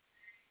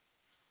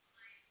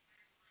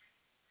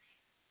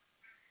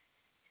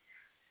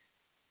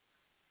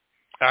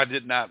 I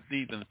did not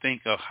even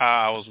think of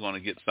how I was going to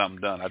get something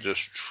done. I just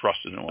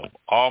trusted him with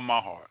all my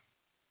heart.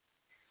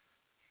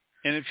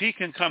 And if he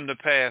can come to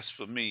pass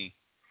for me,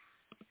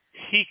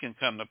 he can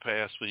come to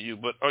pass for you.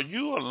 But are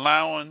you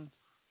allowing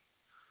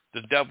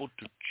the devil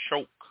to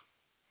choke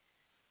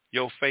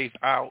your faith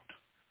out?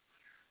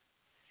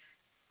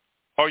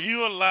 Are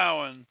you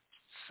allowing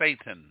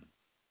Satan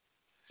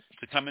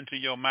to come into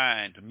your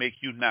mind to make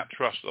you not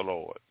trust the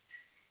Lord?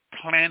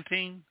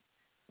 Planting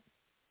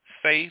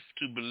faith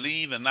to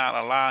believe and not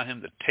allow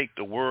him to take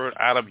the word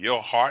out of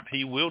your heart,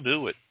 he will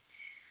do it.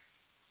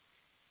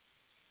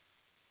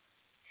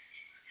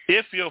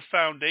 If your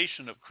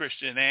foundation of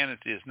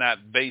Christianity is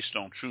not based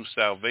on true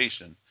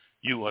salvation,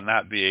 you will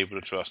not be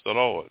able to trust the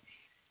Lord.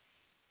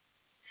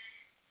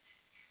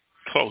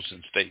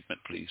 Closing statement,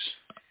 please.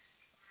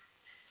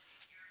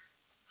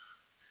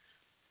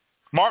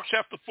 Mark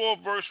chapter 4,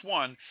 verse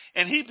 1,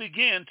 and he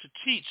began to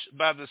teach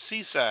by the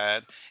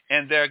seaside,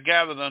 and there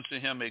gathered unto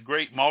him a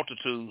great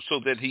multitude, so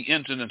that he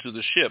entered into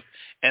the ship,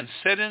 and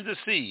sat in the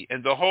sea,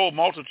 and the whole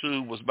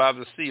multitude was by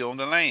the sea on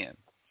the land.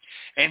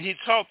 And he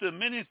taught them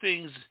many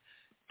things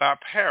by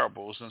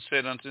parables, and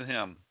said unto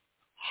him,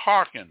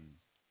 Hearken,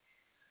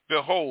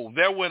 behold,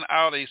 there went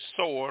out a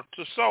sower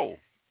to sow.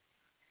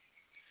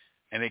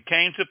 And it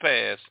came to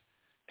pass,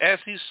 as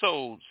he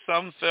sowed,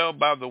 some fell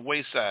by the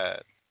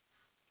wayside,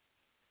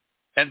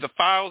 and the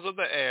fowls of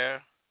the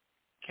air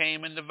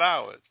came and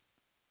devoured.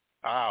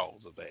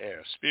 Fowls of the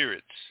air,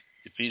 spirits,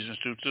 Ephesians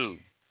 2:2.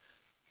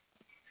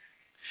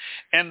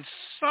 And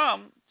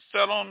some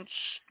fell on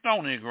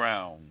stony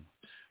ground,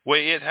 where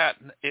it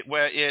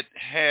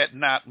had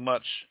not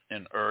much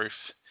in earth,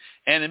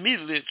 and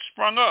immediately it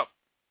sprung up,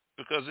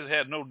 because it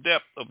had no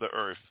depth of the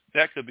earth.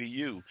 That could be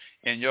you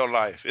in your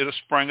life. It'll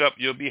spring up.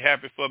 You'll be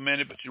happy for a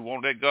minute, but you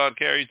won't let God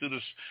carry you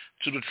through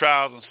the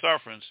trials and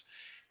sufferings.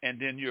 And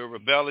then you'll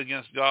rebel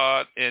against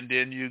God, and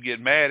then you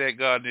get mad at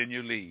God, and then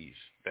you leave.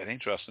 That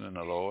ain't trusting in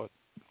the Lord.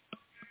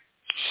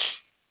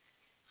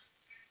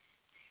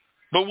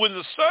 But when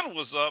the sun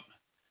was up,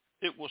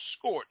 it was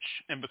scorched,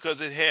 and because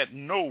it had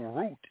no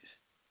root,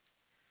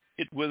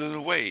 it withered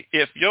away.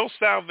 If your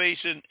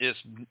salvation is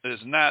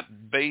not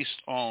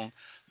based on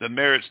the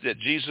merits that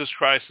Jesus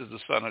Christ is the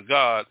Son of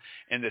God,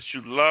 and that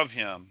you love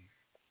him,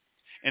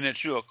 and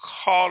that you are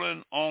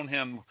calling on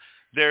him,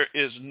 there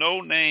is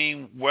no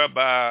name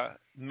whereby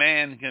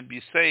man can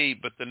be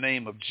saved but the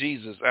name of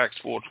Jesus, Acts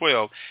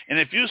 4:12. And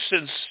if you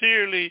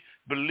sincerely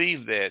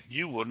believe that,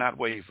 you will not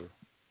waver.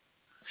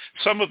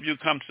 Some of you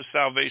come to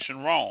salvation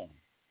wrong,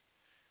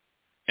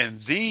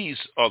 and these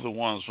are the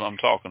ones who I'm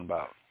talking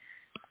about.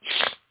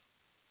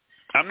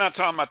 I'm not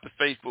talking about the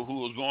faithful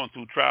who are going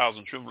through trials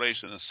and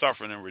tribulations and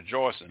suffering and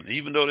rejoicing.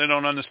 Even though they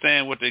don't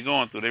understand what they're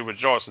going through, they're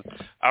rejoicing.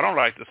 I don't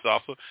like to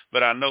suffer,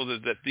 but I know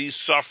that these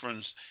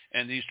sufferings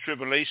and these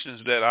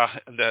tribulations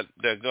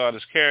that God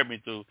has carried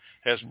me through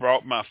has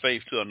brought my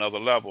faith to another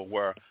level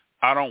where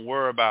I don't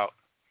worry about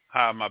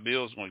how my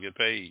bills are going to get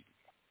paid.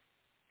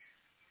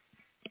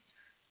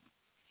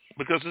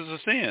 Because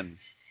it's a sin.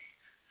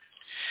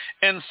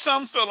 And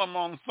some fell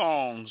among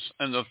thorns,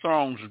 and the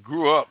thorns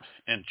grew up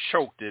and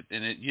choked it,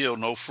 and it yielded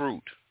no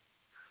fruit.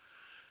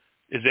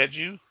 Is that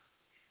you?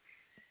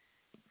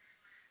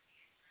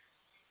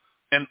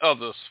 And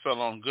others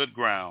fell on good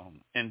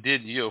ground, and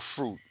did yield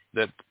fruit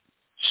that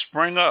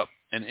sprang up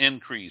and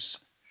increased,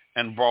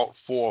 and brought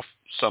forth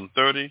some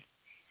 30,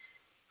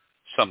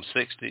 some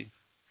 60,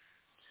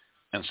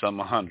 and some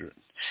 100.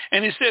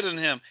 And he said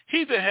unto him,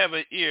 He that have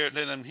an ear,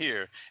 let him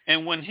hear.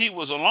 And when he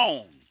was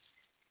alone,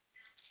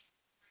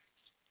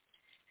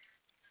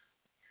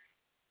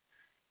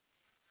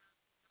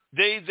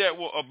 they that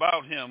were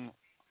about him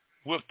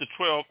with the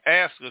 12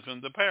 asked of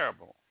him the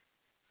parable.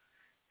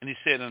 And he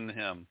said unto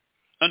him,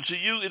 Unto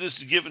you it is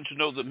given to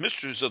know the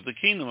mysteries of the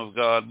kingdom of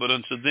God, but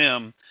unto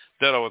them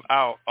that are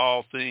without,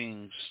 all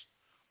things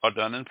are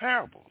done in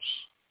parables,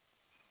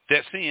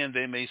 that seeing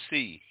they may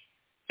see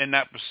and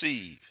not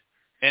perceive,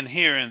 and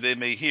hearing they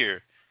may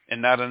hear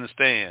and not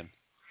understand,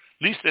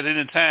 lest at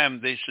any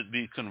time they should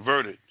be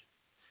converted,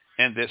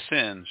 and their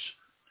sins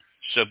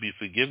shall be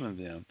forgiven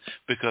them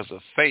because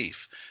of faith.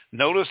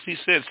 Notice he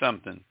said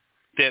something,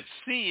 that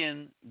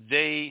seeing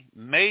they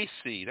may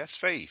see, that's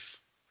faith,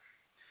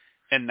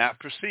 and not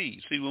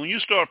perceive. See, when you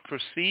start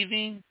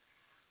perceiving,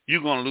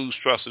 you're going to lose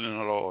trust in the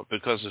Lord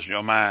because it's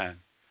your mind.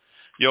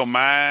 Your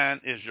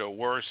mind is your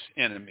worst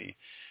enemy.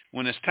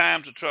 When it's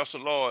time to trust the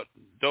Lord,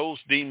 those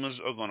demons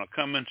are going to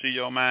come into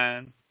your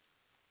mind,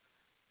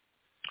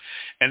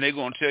 and they're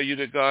going to tell you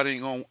that God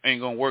ain't going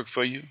to work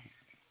for you.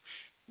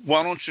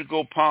 Why don't you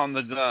go pawn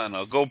the gun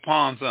or go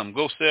pawn something?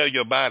 Go sell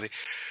your body.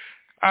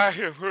 I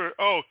have heard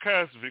all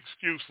kinds of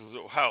excuses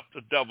of how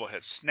the devil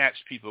has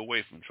snatched people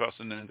away from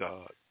trusting in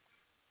God.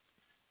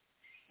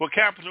 Well,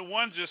 Capital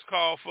One just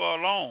called for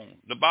a loan.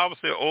 The Bible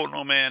said, owe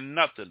no man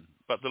nothing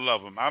but to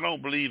love him. I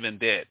don't believe in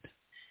debt.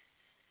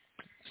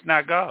 It's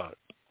not God.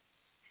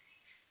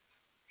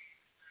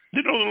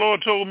 You know, the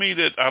Lord told me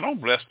that I don't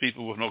bless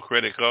people with no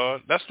credit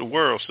card. That's the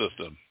world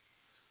system.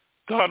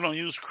 God don't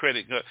use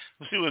credit card.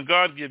 See, when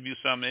God gives you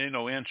something, there ain't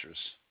no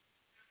interest.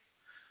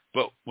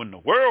 But when the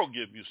world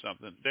gives you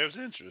something, there's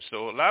interest.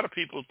 So a lot of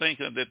people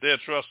thinking that they're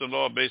trusting the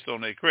Lord based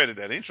on their credit.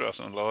 That ain't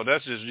trusting the Lord.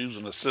 That's just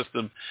using a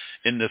system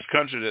in this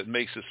country that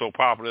makes it so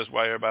popular. That's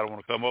why everybody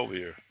want to come over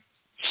here.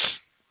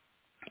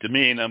 To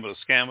me, ain't nothing but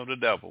a scam of the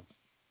devil.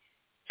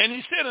 And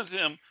he said unto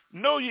him,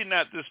 Know ye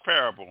not this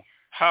parable?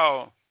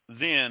 How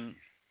then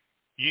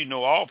ye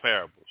know all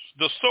parables?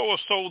 The sower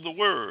sowed the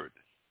word.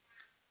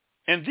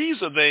 And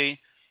these are they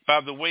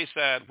by the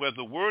wayside where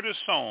the word is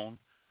sown,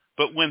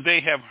 but when they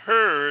have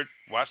heard,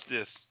 watch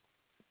this,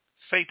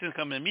 Satan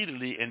come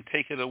immediately and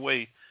take it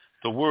away,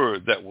 the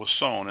word that was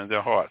sown in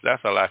their hearts.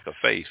 That's a lack of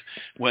faith.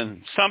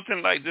 When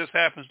something like this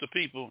happens to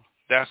people,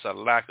 that's a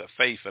lack of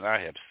faith, and I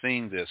have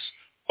seen this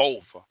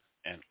over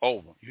and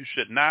over. You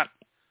should not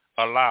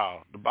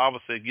allow. The Bible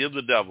says give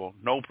the devil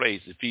no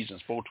place,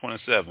 Ephesians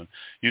 4:27.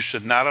 You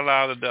should not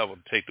allow the devil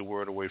to take the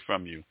word away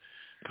from you,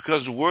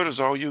 because the word is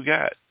all you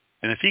got.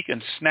 And if he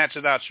can snatch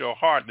it out your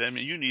heart, then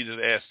you need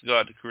to ask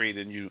God to create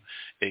in you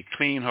a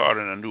clean heart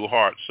and a new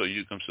heart so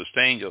you can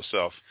sustain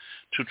yourself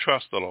to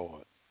trust the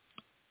Lord.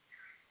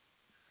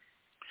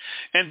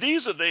 And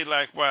these are they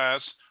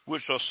likewise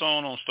which are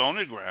sown on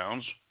stony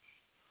grounds,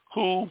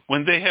 who,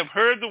 when they have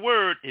heard the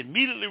word,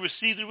 immediately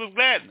receive it with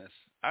gladness.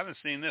 I've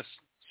seen this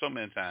so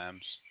many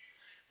times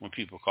when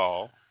people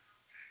call.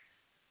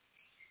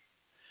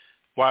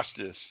 Watch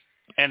this.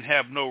 And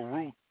have no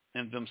root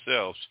in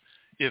themselves.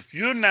 If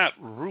you're not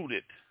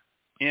rooted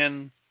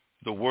in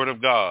the word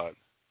of God,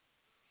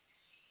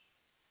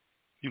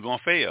 you're going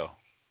to fail.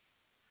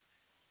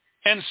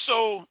 And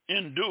so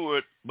endure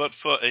it, but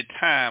for a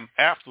time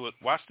afterward,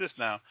 watch this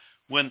now,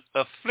 when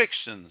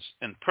afflictions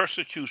and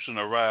persecution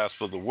arise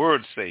for the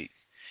word's sake,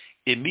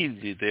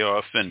 immediately they are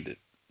offended.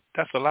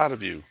 That's a lot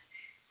of you.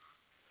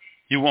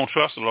 You won't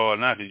trust the Lord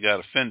now because you got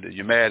offended.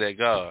 You're mad at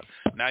God.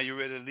 Now you're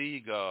ready to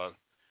leave God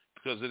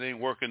because it ain't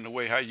working the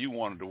way how you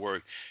want it to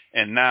work.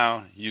 And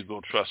now you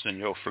go trust in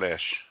your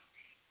flesh.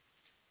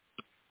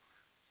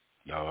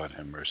 Lord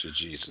have mercy,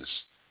 Jesus.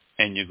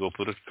 And you go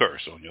put a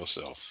curse on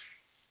yourself,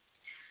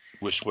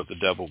 which is what the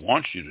devil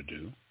wants you to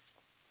do.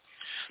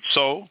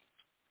 So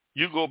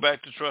you go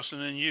back to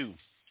trusting in you.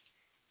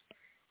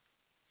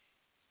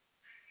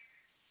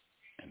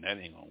 And that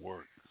ain't going to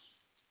work.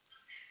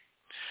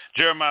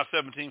 Jeremiah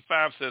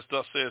 17:5 says,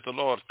 thus saith the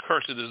Lord,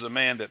 cursed is the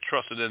man that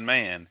trusted in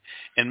man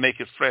and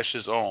maketh flesh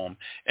his own,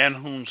 and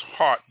whose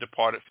heart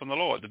departed from the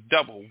Lord. The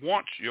devil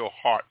wants your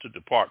heart to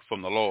depart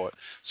from the Lord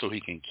so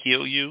he can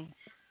kill you,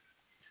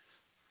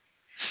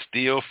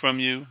 steal from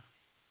you,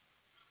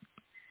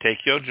 take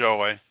your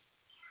joy,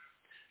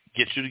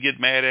 get you to get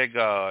mad at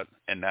God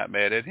and not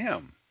mad at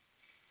him.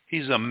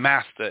 He's a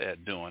master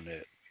at doing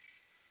that.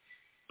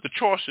 The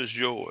choice is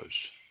yours.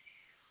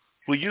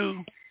 Will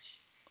you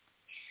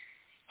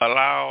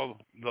allow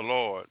the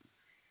Lord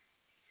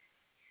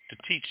to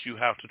teach you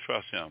how to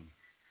trust him?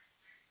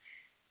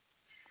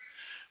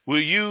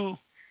 Will you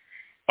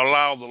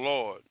allow the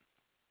Lord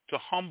to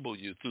humble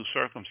you through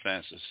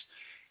circumstances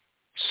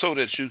so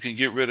that you can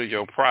get rid of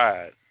your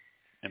pride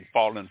and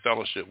fall in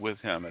fellowship with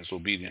him as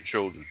obedient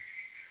children?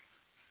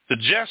 The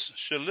just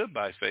shall live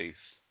by faith.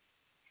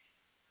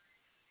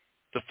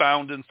 The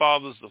founding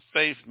fathers of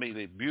faith made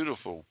a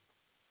beautiful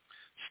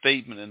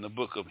statement in the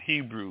book of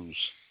Hebrews.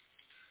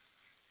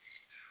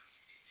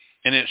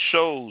 And it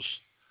shows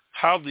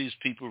how these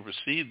people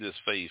received this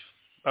faith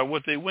by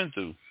what they went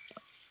through.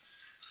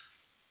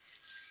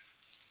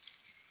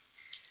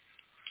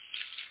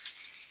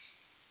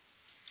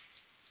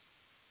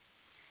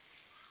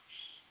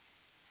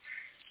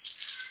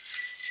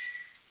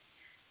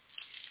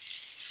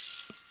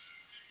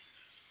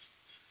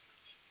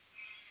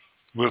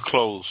 We're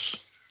close.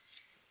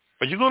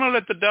 Are you going to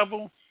let the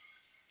devil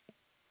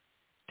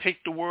take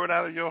the word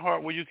out of your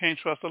heart where you can't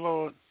trust the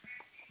Lord?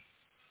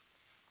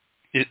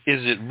 Is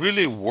it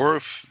really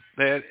worth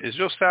that? Is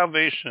your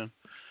salvation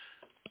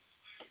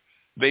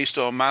based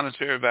on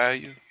monetary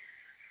value?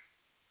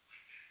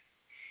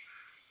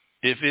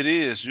 If it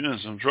is, you're in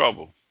some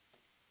trouble.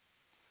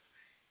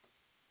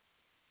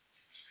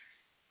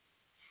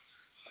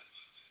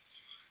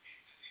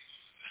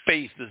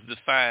 Faith is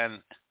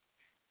defined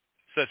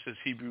such as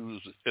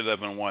Hebrews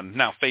 11:1.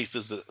 Now, faith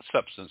is the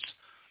substance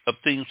of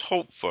things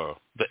hoped for,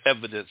 the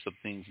evidence of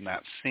things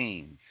not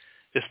seen.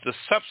 It's the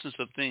substance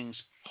of things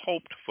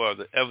hoped for,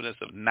 the evidence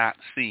of not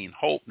seen,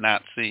 hope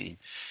not seen.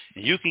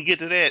 And you can get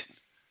to that,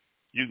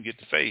 you can get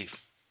to faith.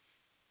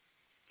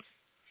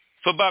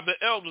 For by the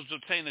elders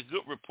obtain a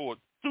good report.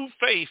 Through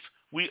faith,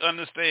 we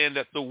understand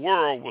that the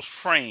world was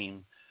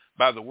framed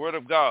by the word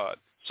of God,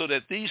 so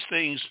that these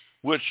things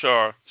which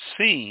are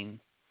seen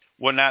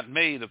were not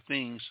made of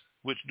things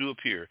which do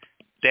appear.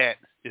 That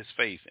is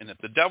faith. And if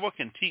the devil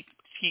can keep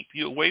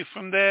you away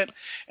from that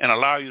and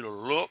allow you to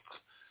look,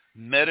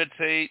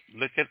 meditate,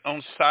 look at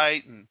on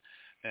sight,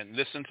 and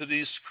listen to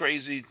these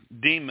crazy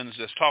demons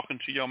that's talking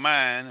to your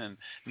mind and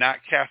not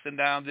casting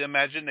down the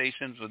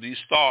imaginations or these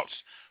thoughts,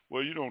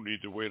 well, you don't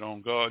need to wait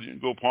on God. You can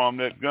go palm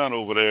that gun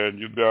over there and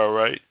you'll be all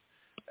right.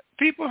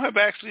 People have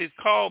actually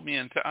called me,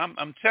 and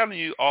I'm telling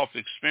you off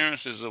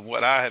experiences of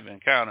what I have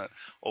encountered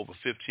over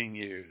 15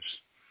 years.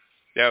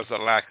 There's a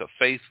lack of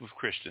faith with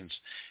Christians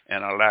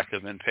and a lack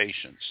of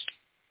impatience.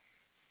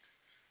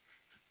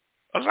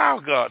 Allow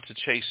God to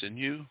chasten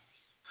you.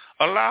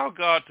 Allow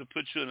God to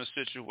put you in a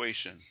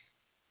situation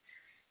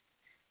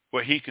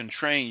where he can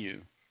train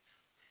you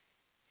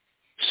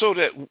so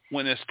that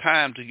when it's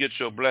time to get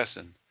your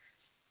blessing,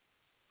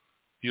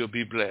 you'll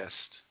be blessed.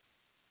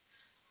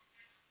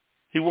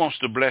 He wants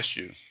to bless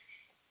you.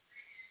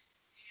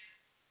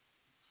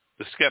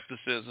 The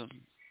skepticism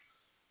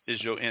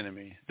is your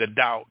enemy. The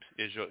doubt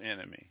is your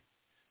enemy.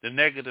 The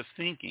negative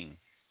thinking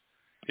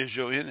is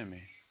your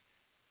enemy.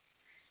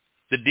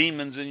 The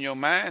demons in your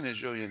mind is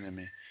your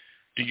enemy.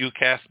 Do you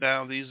cast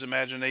down these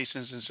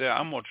imaginations and say,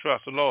 I'm going to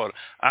trust the Lord?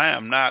 I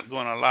am not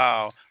going to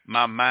allow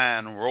my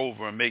mind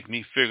rover and make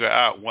me figure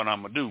out what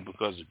I'm going to do.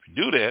 Because if you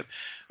do that,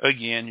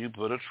 again, you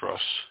put a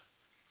trust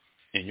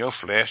in your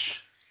flesh,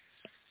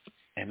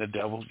 and the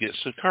devil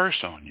gets a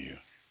curse on you.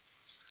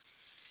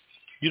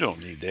 You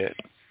don't need that.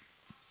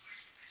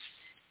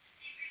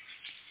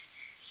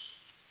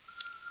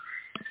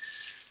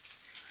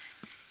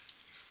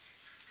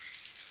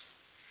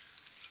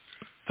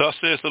 Thus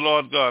says the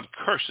Lord God,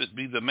 cursed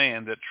be the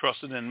man that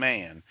trusted in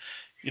man.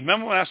 You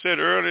remember when I said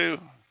earlier,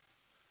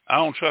 I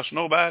don't trust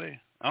nobody?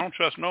 I don't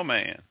trust no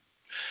man.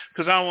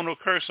 Because I don't want no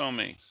curse on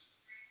me.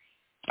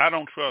 I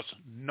don't trust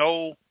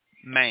no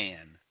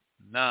man.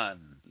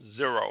 None.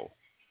 Zero.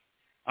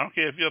 I don't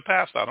care if you're a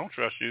pastor. I don't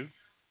trust you.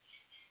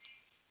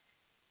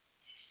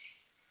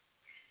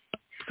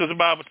 Because the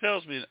Bible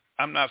tells me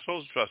I'm not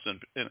supposed to trust in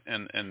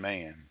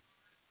man.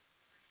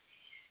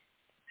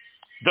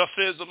 Thus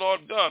says the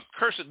Lord God,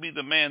 cursed be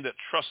the man that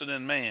trusted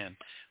in man,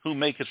 who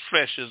maketh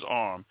flesh his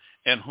arm,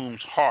 and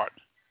whose heart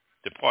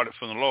departed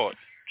from the Lord.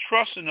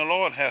 Trust in the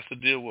Lord has to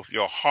deal with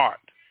your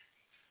heart,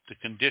 the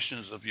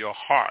conditions of your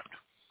heart.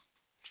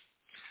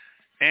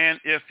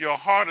 And if your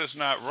heart is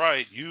not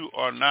right, you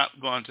are not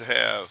going to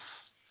have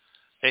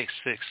a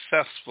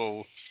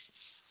successful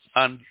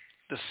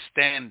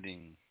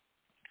understanding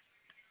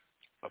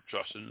of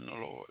trusting in the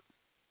Lord.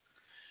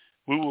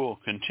 We will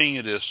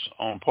continue this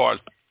on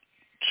part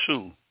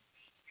 2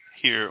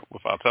 here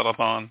with our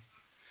telethon.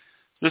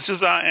 This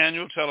is our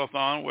annual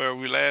telethon where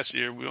last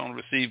year we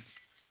only received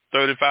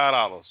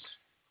 $35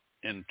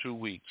 in 2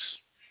 weeks.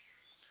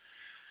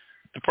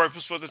 The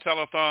purpose for the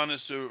telethon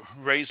is to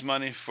raise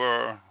money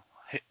for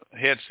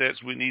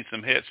headsets. We need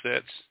some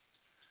headsets,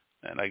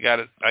 and I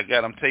got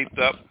them taped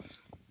up,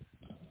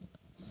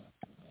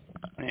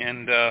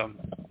 and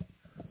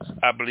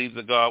I believe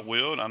that God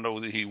will, and I know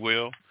that he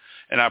will.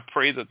 And I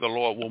pray that the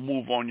Lord will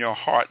move on your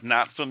heart,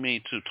 not for me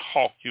to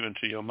talk you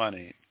into your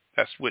money.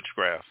 That's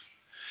witchcraft.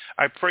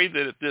 I pray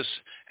that if this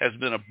has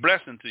been a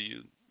blessing to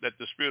you, that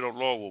the Spirit of the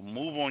Lord will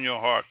move on your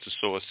heart to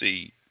sow a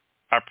seed.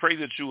 I pray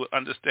that you will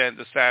understand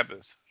the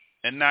Sabbath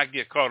and not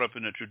get caught up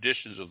in the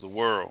traditions of the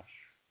world.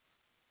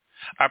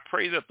 I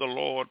pray that the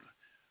Lord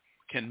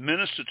can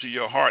minister to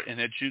your heart and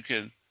that you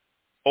can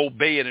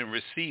obey it and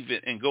receive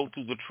it and go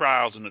through the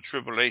trials and the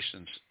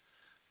tribulations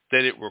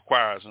that it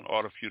requires in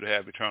order for you to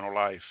have eternal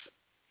life.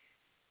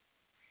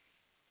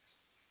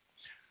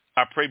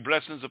 I pray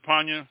blessings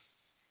upon you.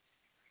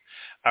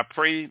 I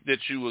pray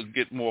that you will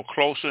get more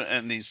closer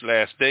in these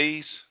last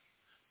days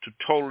to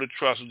totally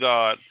trust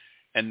God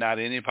and not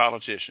any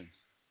politician.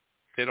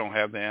 They don't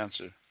have the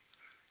answer.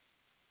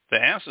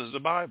 The answer is the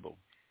Bible.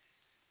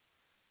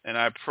 And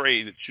I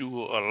pray that you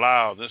will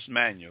allow this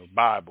manual,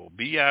 Bible,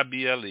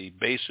 B-I-B-L-E,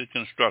 Basic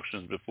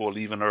Instructions Before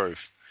Leaving Earth,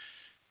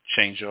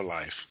 change your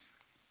life.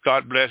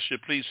 God bless you.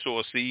 Please sow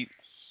a seed.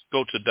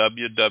 Go to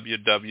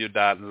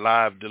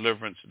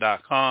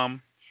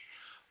www.livedeliverance.com.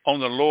 On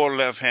the lower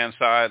left-hand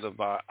side of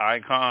our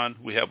icon,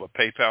 we have a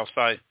PayPal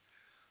site.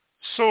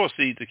 Sow a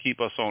seed to keep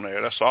us on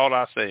air. That's all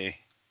I say.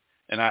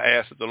 And I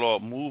ask that the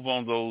Lord move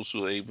on those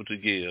who are able to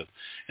give,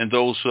 and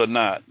those who are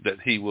not, that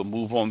he will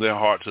move on their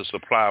heart to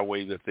supply a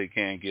way that they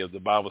can give. The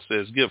Bible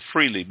says give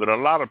freely, but a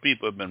lot of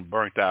people have been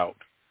burnt out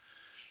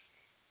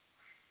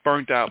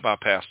by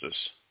pastors.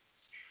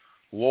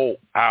 Wore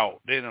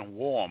out. They done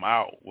wore them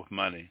out with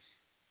money.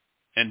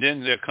 And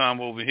then they'll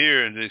come over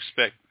here and they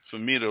expect for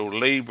me to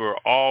labor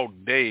all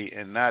day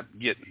and not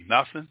get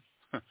nothing.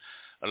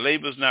 A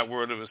labor's not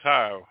worthy of his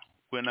hire.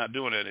 We're not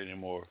doing that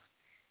anymore.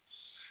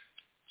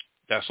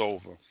 That's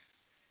over.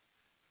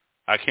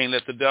 I can't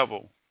let the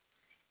devil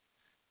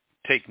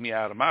take me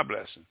out of my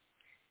blessing.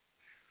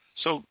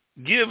 So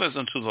give as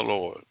unto the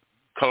Lord.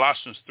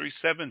 Colossians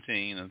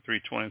 3:17 and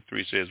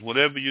 3:23 says,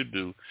 whatever you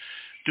do,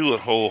 do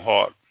it whole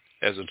heart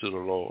as unto the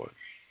Lord.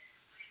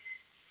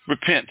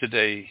 Repent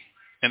today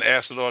and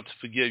ask the Lord to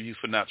forgive you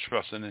for not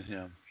trusting in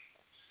him.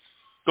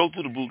 Go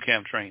through the boot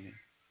camp training.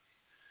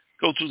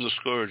 Go through the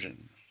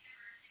scourging.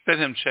 Let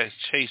him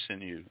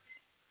chasten you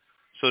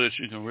so that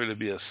you can really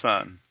be a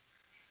son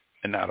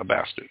and not a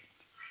bastard.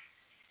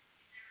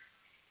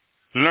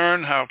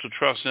 Learn how to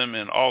trust him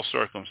in all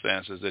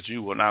circumstances, that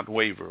you will not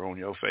waver on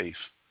your faith,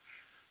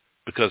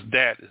 because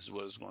that is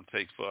what it's going to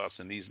take for us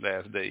in these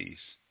last days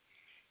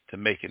to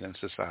make it in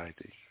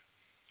society.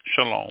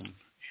 Shalom,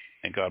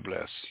 and God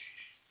bless.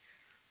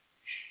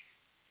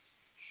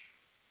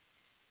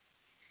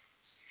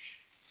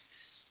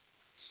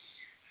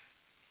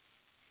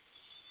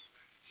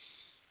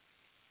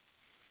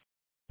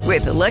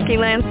 With the Lucky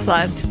Land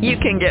Slots, you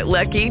can get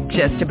lucky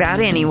just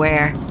about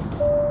anywhere.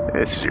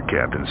 This is your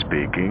captain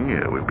speaking.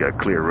 We've got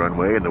clear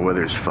runway and the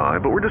weather's fine,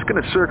 but we're just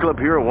going to circle up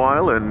here a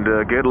while and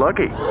get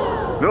lucky.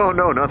 No,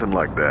 nothing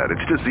like that.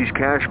 It's just these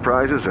cash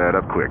prizes add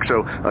up quick.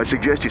 So I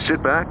suggest you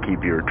sit back,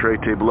 keep your tray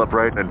table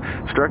upright,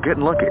 and start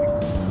getting lucky.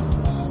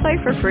 Play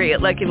for free at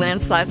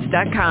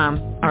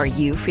LuckyLandSlots.com. Are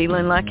you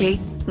feeling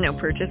lucky? No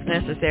purchase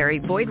necessary.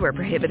 Void where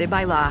prohibited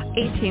by law.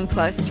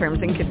 18+ terms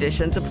and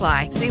conditions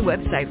apply. See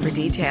website for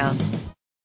details.